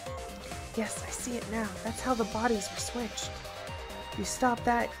 Yes, I see it now. That's how the bodies were switched. If you stop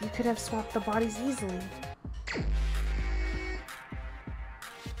that, you could have swapped the bodies easily.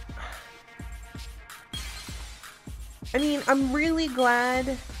 I mean, I'm really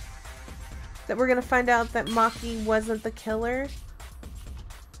glad that we're gonna find out that Maki wasn't the killer.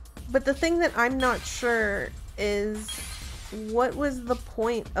 But the thing that I'm not sure is, what was the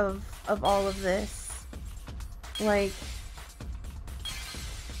point of all of this? Like,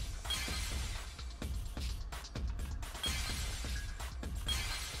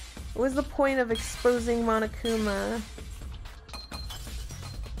 what was the point of exposing Monokuma?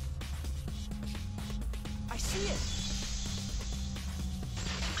 I see it.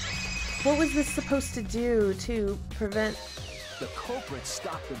 What was this supposed to do to prevent? The culprit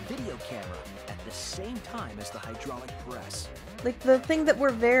stopped the video camera at the same time as the hydraulic press. Like, the thing that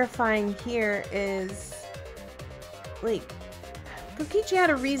we're verifying here is, like, Kokichi had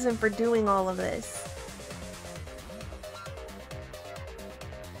a reason for doing all of this.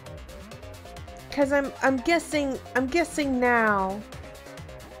 Cause I'm guessing now.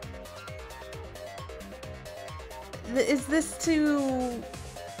 Is this to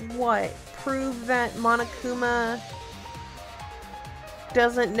what? Prove that Monokuma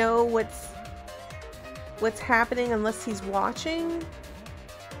doesn't know what's happening unless he's watching?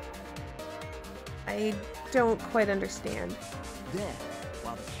 I don't quite understand. Then,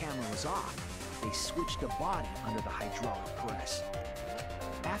 while the camera was off, they switched the body under the hydraulic press.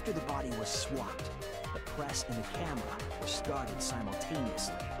 After the body was swapped, the press and the camera were started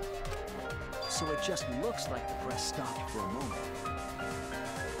simultaneously. So it just looks like the press stopped for a moment.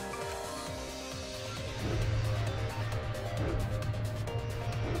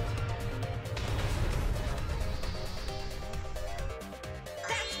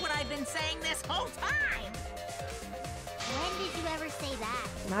 That's what I've been saying this whole time! When did you ever say that?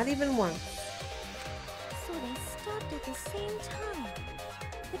 Not even once. So they stopped at the same time.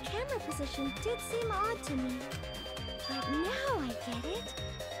 The camera position did seem odd to me. But now I get it.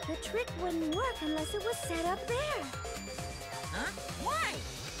 The trick wouldn't work unless it was set up there. Huh? Why?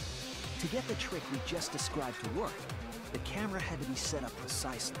 To get the trick we just described to work, the camera had to be set up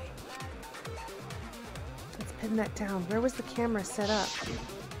precisely. Let's pin that down. Where was the camera set up?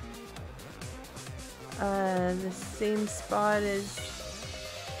 The same spot as...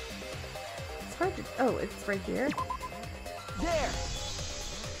 It's hard to... Oh, it's right here. There!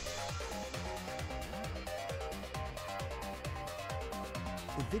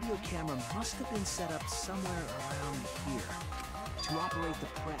 The video camera must have been set up somewhere around here. To operate the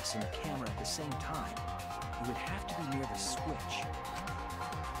press and the camera at the same time, it would have to be near the switch.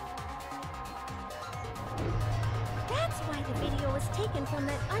 That's why the video was taken from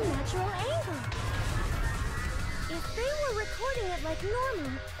that unnatural angle. If they were recording it like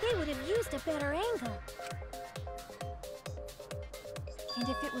normal, they would have used a better angle. And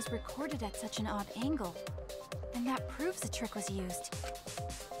if it was recorded at such an odd angle, then that proves the trick was used.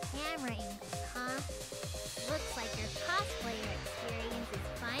 Camera angles, huh? Looks like your cosplayer experience is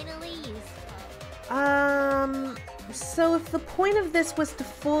finally useful. So if the point of this was to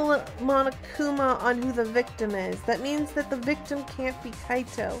fool Monokuma on who the victim is, that means that the victim can't be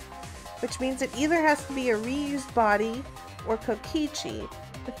Kaito, which means it either has to be a reused body or Kokichi.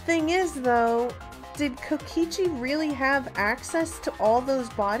 The thing is, though, did Kokichi really have access to all those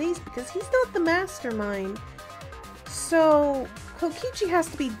bodies? Because he's not the mastermind. So Kokichi has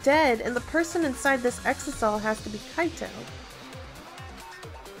to be dead, and the person inside this exisal has to be Kaito.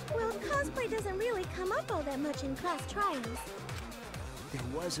 Well, cosplay doesn't really come up all that much in class trials. There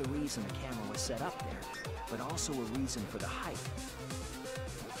was a reason the camera was set up there, but also a reason for the height.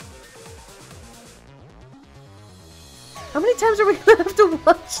 How many times are we gonna have to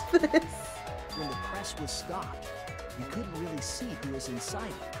watch this? When the press was stopped, you couldn't really see who was inside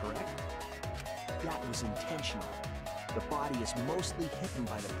it, correct? That was intentional. The body is mostly hidden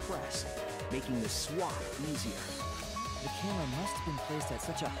by the press, making the swap easier. The camera must have been placed at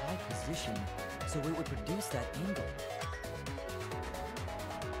such a high position, so it would produce that angle.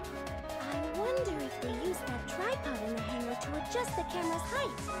 I wonder if they used that tripod in the hangar to adjust the camera's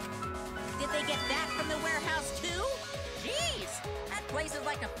height. Did they get that from the warehouse too? Jeez, that place is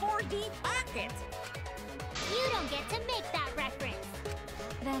like a 4D pocket. You don't get to make that reference.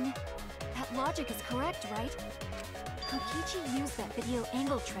 Then, that logic is correct, right? Kokichi used that video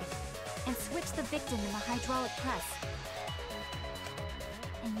angle trick and switched the victim in the hydraulic press.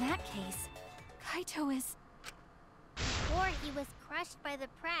 In that case, Kaito is... Before he was crushed by the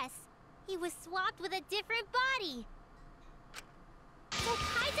press, He was swapped with a different body. So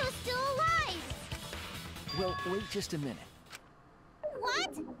Kaito's still alive! Well, wait just a minute.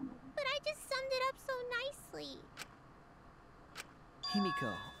 What? But I just summed it up so nicely.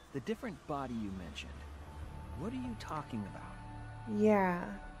 Himiko, the different body you mentioned, what are you talking about? Yeah,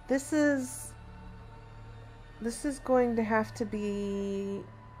 this is going to have to be...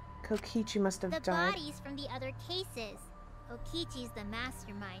 Kokichi must have The died. bodies from the other cases. Kokichi's the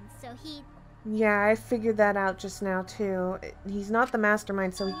mastermind, so he... Yeah, I figured that out just now too. He's not the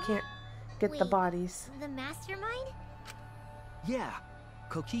mastermind, so he can't get the Wait. bodies. The mastermind? Yeah,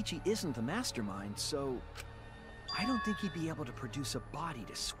 Kokichi isn't the mastermind, so I don't think he'd be able to produce a body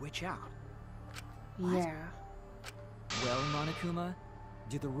to switch out. Yeah. Well, Monokuma,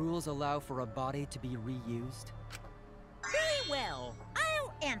 do the rules allow for a body to be reused? Very well.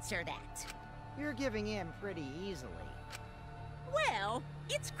 I'll answer that. You're giving in pretty easily. Well,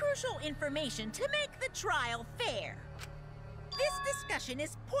 it's crucial information to make the trial fair. This discussion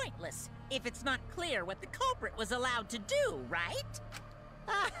is pointless if it's not clear what the culprit was allowed to do, right?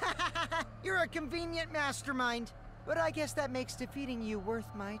 You're a convenient mastermind, but I guess that makes defeating you worth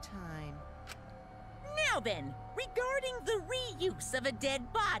my time. Now then, regarding the reuse of a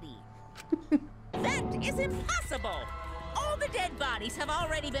dead body. That is impossible! All the dead bodies have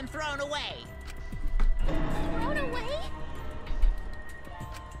already been thrown away. Thrown away?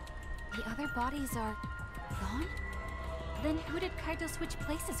 The other bodies are gone? Then who did Kaito switch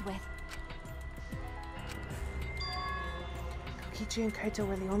places with? Kokichi and Kaito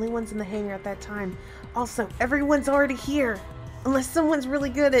were the only ones in the hangar at that time. Also, everyone's already here. Unless someone's really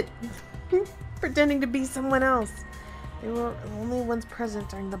good at pretending to be someone else. They were the only ones present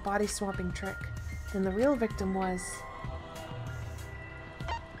during the body swapping trick. Then the real victim was...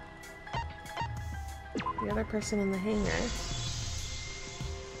 the other person in the hangar.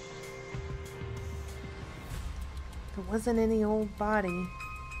 There wasn't any old body.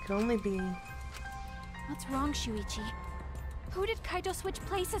 It could only be... What's wrong, Shuichi? Who did Kaito switch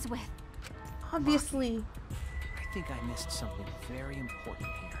places with? obviously... I think I missed something very important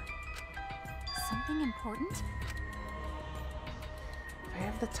here. Something important? If I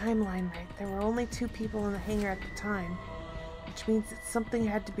have the timeline right, there were only 2 people in the hangar at the time, which means that something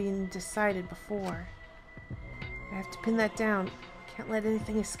had to be decided before. I have to pin that down. Can't let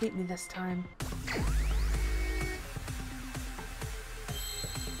anything escape me this time.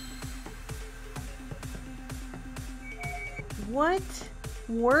 What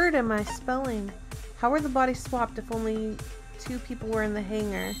word am I spelling? How were the bodies swapped if only 2 people were in the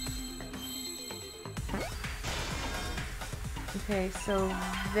hangar? Okay, so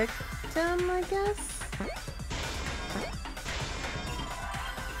victim, I guess?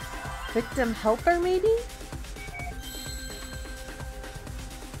 Victim helper, maybe?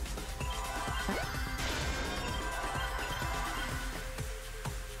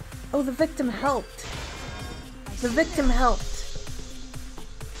 Oh, the victim helped. The victim helped.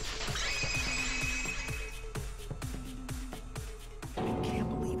 I can't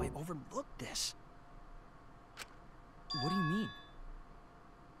believe I overlooked this. What do you mean?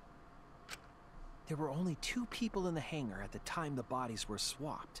 There were only 2 people in the hangar at the time the bodies were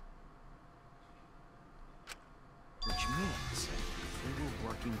swapped. Which means they were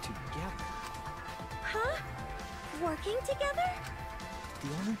working together. Huh? Working together? The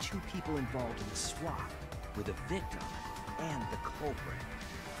only 2 people involved in the swap were the victim and the culprit.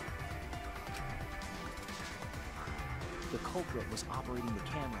 The culprit was operating the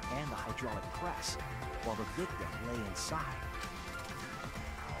camera and the hydraulic press, while the victim lay inside.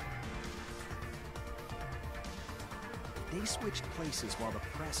 They switched places while the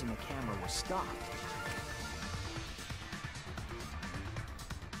press and the camera were stopped.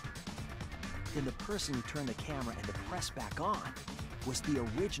 Then the person who turned the camera and the press back on was the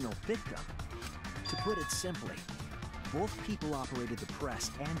original victim. To put it simply, both people operated the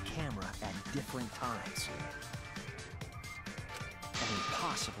press and camera at different times. An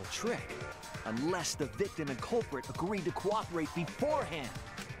impossible trick, unless the victim and culprit agreed to cooperate beforehand.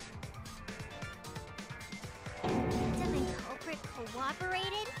 Victim and culprit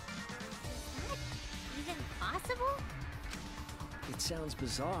cooperated? Is that even possible? It sounds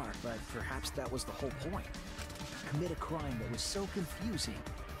bizarre, but perhaps that was the whole point. Commit a crime that was so confusing,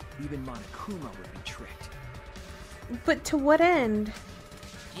 even Monokuma would be tricked. But to what end?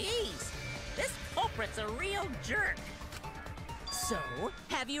 Jeez, this culprit's a real jerk. So,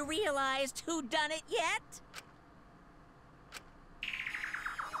 have you realized who done it yet?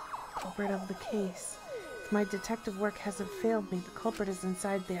 Culprit of the case. If my detective work hasn't failed me, the culprit is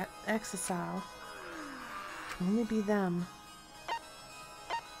inside the exisal. It can only be them.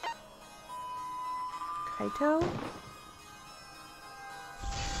 Kaito?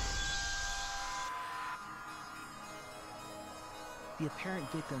 The apparent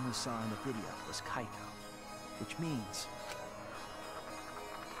victim we saw in the video was Kaito, which means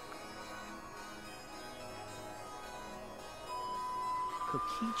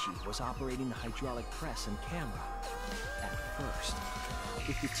Kokichi was operating the hydraulic press and camera at first.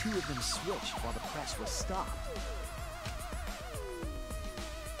 If the two of them switched while the press was stopped,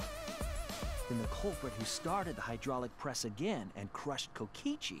 then the culprit who started the hydraulic press again and crushed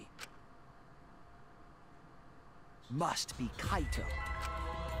Kokichi must be Kaito.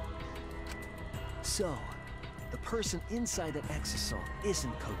 So, the person inside that exosome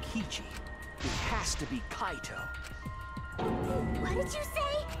isn't Kokichi. It has to be Kaito. What did you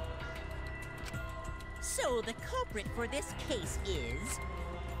say? So the culprit for this case is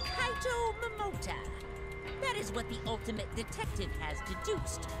Kaito Momota. That is what the ultimate detective has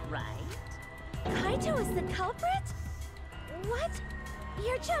deduced, right? Kaito is the culprit? What?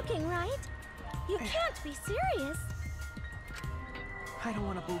 You're joking, right? You can't be serious. I don't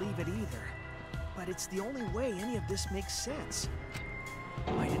want to believe it either, but it's the only way any of this makes sense.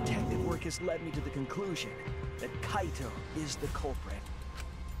 My detective work has led me to the conclusion that Kaito is the culprit.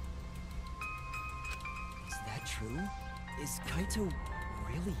 Is that true? Is Kaito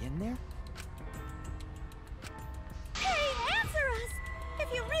really in there? Hey, answer us!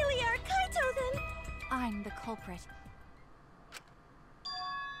 If you really are Kaito, then... I'm the culprit.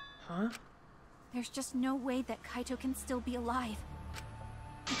 Huh? There's just no way that Kaito can still be alive.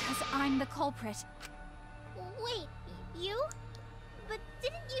 Because I'm the culprit. Wait, you? But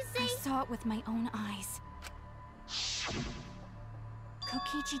didn't you say... I saw it with my own eyes.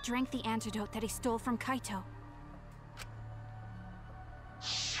 Kokichi drank the antidote that he stole from Kaito.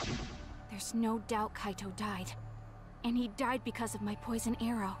 There's no doubt Kaito died. And he died because of my poison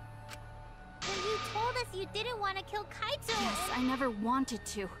arrow. When you told us you didn't want to kill Kaito... Yes, I never wanted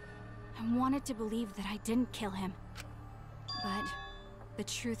to. I wanted to believe that I didn't kill him. But the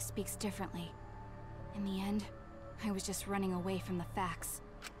truth speaks differently. In the end, I was just running away from the facts.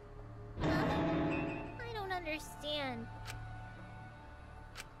 I don't understand.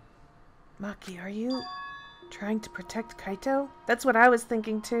 Maki, are you trying to protect Kaito? That's what I was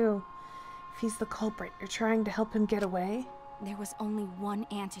thinking too. If he's the culprit, you're trying to help him get away? There was only one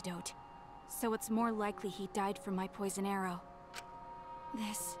antidote, so it's more likely he died from my poison arrow.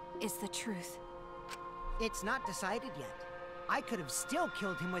 This is the truth. It's not decided yet. I could have still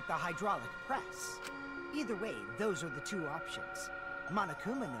killed him with the hydraulic press. Either way, those are the two options.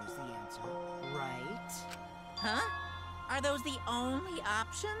 Monokuma knows the answer, right? Huh? Are those the only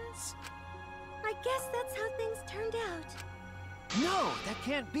options? I guess that's how things turned out. No, that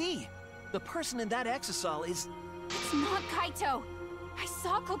can't be. The person in that exosol is... It's not Kaito! I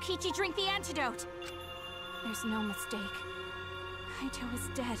saw Kokichi drink the antidote! There's no mistake. Kaito is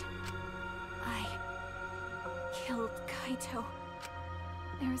dead. I killed Kaito.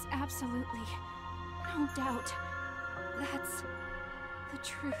 There is absolutely no doubt. That's the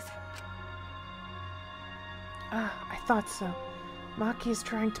truth. Ah, I thought so. Maki is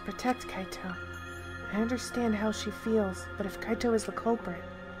trying to protect Kaito. I understand how she feels, but if Kaito is the culprit,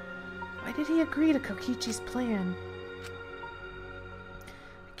 why did he agree to Kokichi's plan?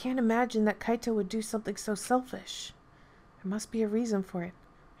 I can't imagine that Kaito would do something so selfish. There must be a reason for it.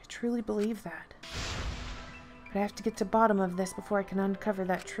 I truly believe that. But I have to get to the bottom of this before I can uncover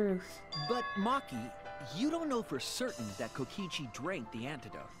that truth. But Maki, you don't know for certain that Kokichi drank the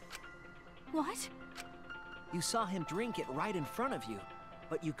antidote. What? You saw him drink it right in front of you,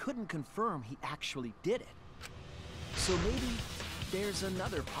 but you couldn't confirm he actually did it. So maybe there's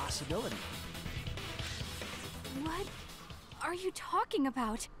another possibility. What are you talking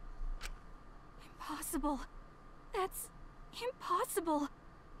about? Impossible. That's impossible.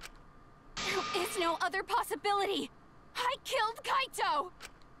 There is no other possibility. I killed Kaito!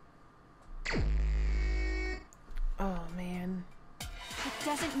 Oh, man. It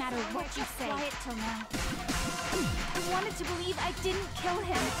doesn't matter what you say. Quiet till now. I wanted to believe I didn't kill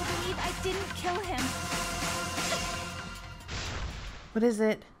him. To believe I didn't kill him. What is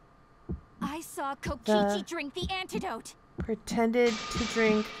it? I saw Kokichi drink the antidote. Pretended to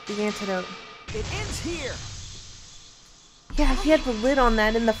drink the antidote. It ends here! Yeah, he had the lid on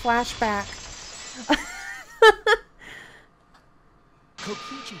that in the flashback.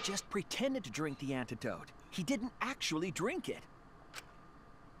 Kokichi just pretended to drink the antidote. He didn't actually drink it.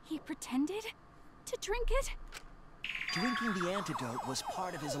 He pretended to drink it? Drinking the antidote was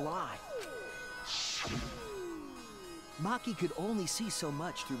part of his lie. Maki could only see so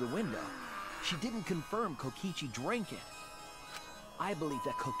much through the window. She didn't confirm Kokichi drank it. I believe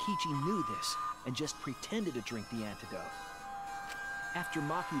that Kokichi knew this and just pretended to drink the antidote. After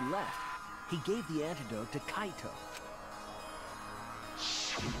Maki left, he gave the antidote to Kaito.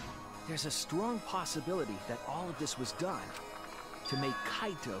 There's a strong possibility that all of this was done to make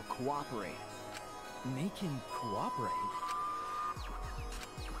Kaito cooperate. Make him cooperate?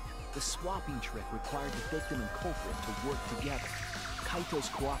 The swapping trick required the victim and culprit to work together. Kaito's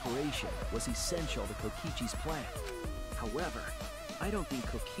cooperation was essential to Kokichi's plan. However, I don't think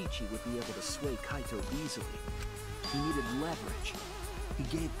Kokichi would be able to sway Kaito easily. He needed leverage. He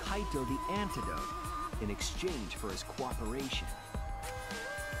gave Kaito the antidote in exchange for his cooperation.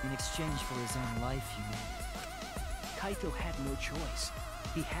 In exchange for his own life, you mean? Kaito had no choice.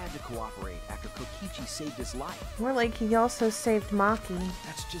 He had to cooperate after Kokichi saved his life. More like he also saved Maki.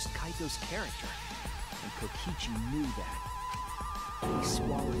 That's just Kaito's character, and Kokichi knew that. He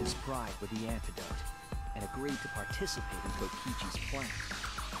swallowed his pride with the antidote and agreed to participate in Kokichi's plan.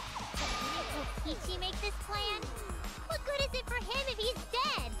 But didn't Kokichi make this plan? What good is it for him if he's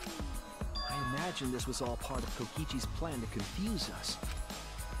dead? I imagine this was all part of Kokichi's plan to confuse us.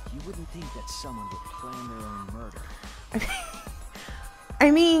 You wouldn't think that someone would plan their own murder. I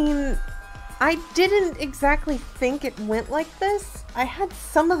mean, I didn't exactly think it went like this. I had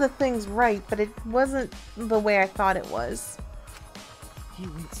some of the things right, but it wasn't the way I thought it was. He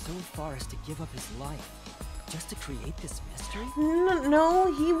went so far as to give up his life, just to create this mystery?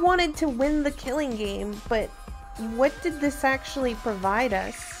 No, he wanted to win the killing game, but what did this actually provide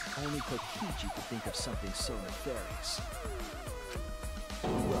us? Only Kokichi could think of something so nefarious.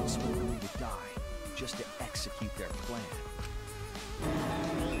 Who else were willing to die just to execute their plan?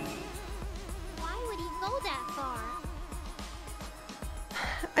 Why would he go that far?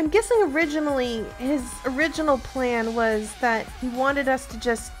 I'm guessing originally, his original plan was that he wanted us to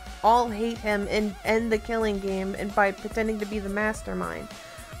just all hate him and end the killing game and by pretending to be the mastermind.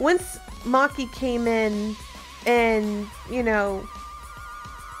 Once Maki came in and, you know,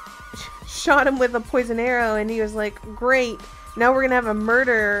 shot him with a poison arrow and he was like, great, now we're gonna have a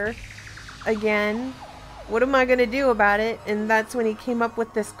murderer again. What am I gonna do about it? And that's when he came up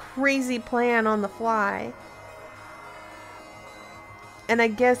with this crazy plan on the fly. And I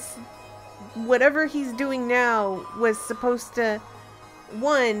guess whatever he's doing now was supposed to,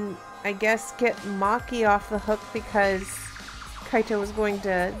 one, I guess get Maki off the hook because Kaito was going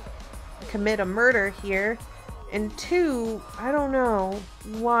to commit a murder here. And two, I don't know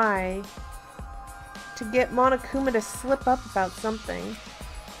why, to get Monokuma to slip up about something.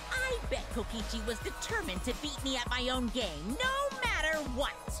 I bet Kokichi was determined to beat me at my own game, no matter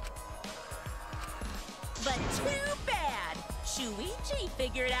what. But too bad! Shuichi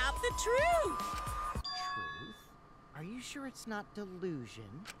figured out the truth! Truth? Are you sure it's not delusion?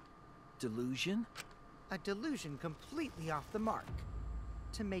 Delusion? A delusion completely off the mark.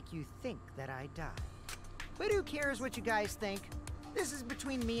 To make you think that I died. But who cares what you guys think? This is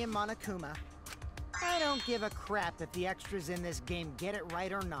between me and Monokuma. I don't give a crap if the extras in this game get it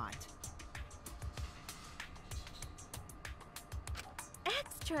right or not.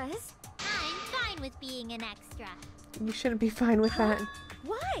 Extras? I'm fine with being an extra. You shouldn't be fine with that.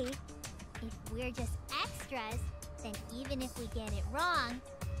 Why? If we're just extras, then even if we get it wrong,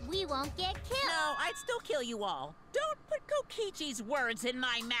 we won't get killed. No, I'd still kill you all. Don't put Kokichi's words in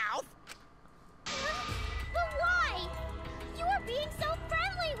my mouth. But why? You are being so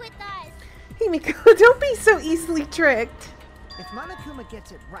friendly with us. Himiko, don't be so easily tricked. If Monokuma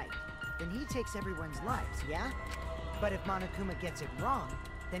gets it right, then he takes everyone's lives, yeah? But if Monokuma gets it wrong,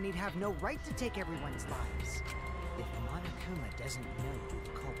 then he'd have no right to take everyone's lives. If Monokuma doesn't know who the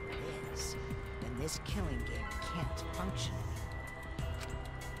culprit is, then this killing game can't function.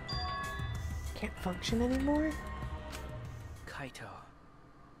 Can't function anymore? Kaito,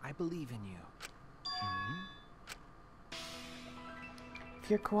 I believe in you. If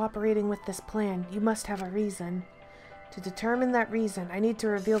you're cooperating with this plan, you must have a reason. To determine that reason, I need to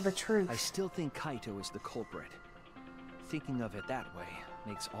reveal the truth. I still think Kaito is the culprit. Thinking of it that way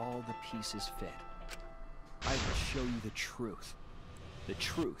makes all the pieces fit. I will show you the truth. The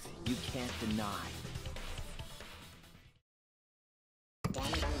truth you can't deny.